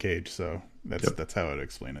gets out of the cage. So that's how I'd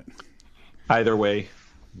explain it. Either way,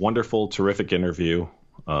 wonderful, terrific interview.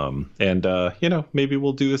 And maybe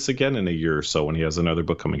we'll do this again in a year or so when he has another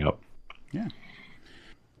book coming up. Yeah.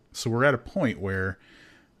 So we're at a point where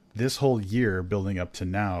this whole year building up to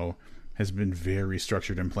now has been very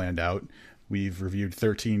structured and planned out. We've reviewed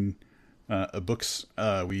 13 books.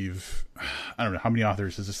 I don't know how many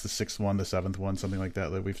authors. Is this the 6th one, the 7th one, something like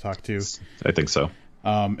that we've talked to? I think so.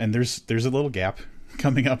 And there's a little gap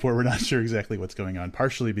coming up where we're not sure exactly what's going on,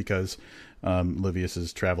 partially because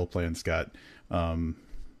Livius's travel plans got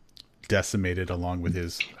decimated along with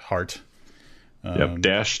his heart.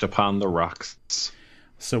 Dashed upon the rocks.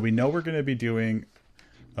 So we know we're going to be doing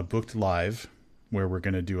a booked live where we're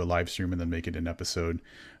going to do a live stream and then make it an episode.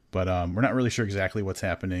 But we're not really sure exactly what's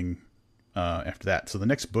happening after that. So the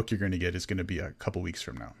next book you're going to get is going to be a couple weeks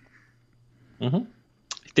from now. Mm-hmm.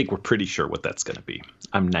 I think we're pretty sure what that's going to be.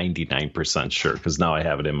 I'm 99% sure because now I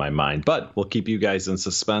have it in my mind. But we'll keep you guys in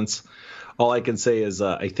suspense. All I can say is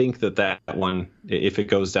I think that one, if it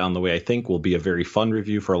goes down the way I think, will be a very fun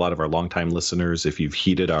review for a lot of our longtime listeners. If you've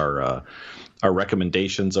heeded our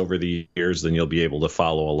recommendations over the years, then you'll be able to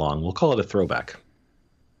follow along. We'll call it a throwback.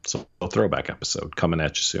 So a throwback episode coming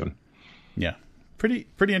at you soon. Yeah. Pretty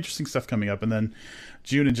interesting stuff coming up. And then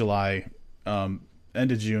June and July, end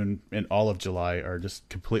of June and all of July are just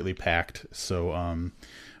completely packed. So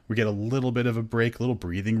we get a little bit of a break, a little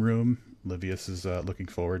breathing room. Livius is looking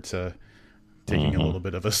forward to taking a little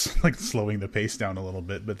bit of like slowing the pace down a little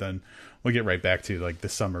bit, but then we'll get right back to like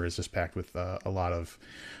this summer is just packed with a lot of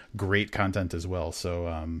great content as well.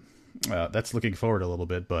 So that's looking forward a little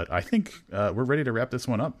bit, but I think we're ready to wrap this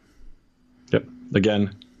one up. Yep.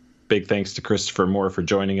 Again, big thanks to Christopher Moore for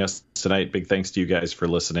joining us tonight. Big thanks to you guys for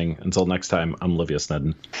listening. Until next time, I'm Livia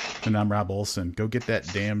Snedden. And I'm Rob Olson. Go get that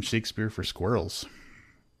damn Shakespeare for Squirrels.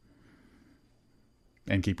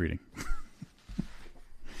 And keep reading.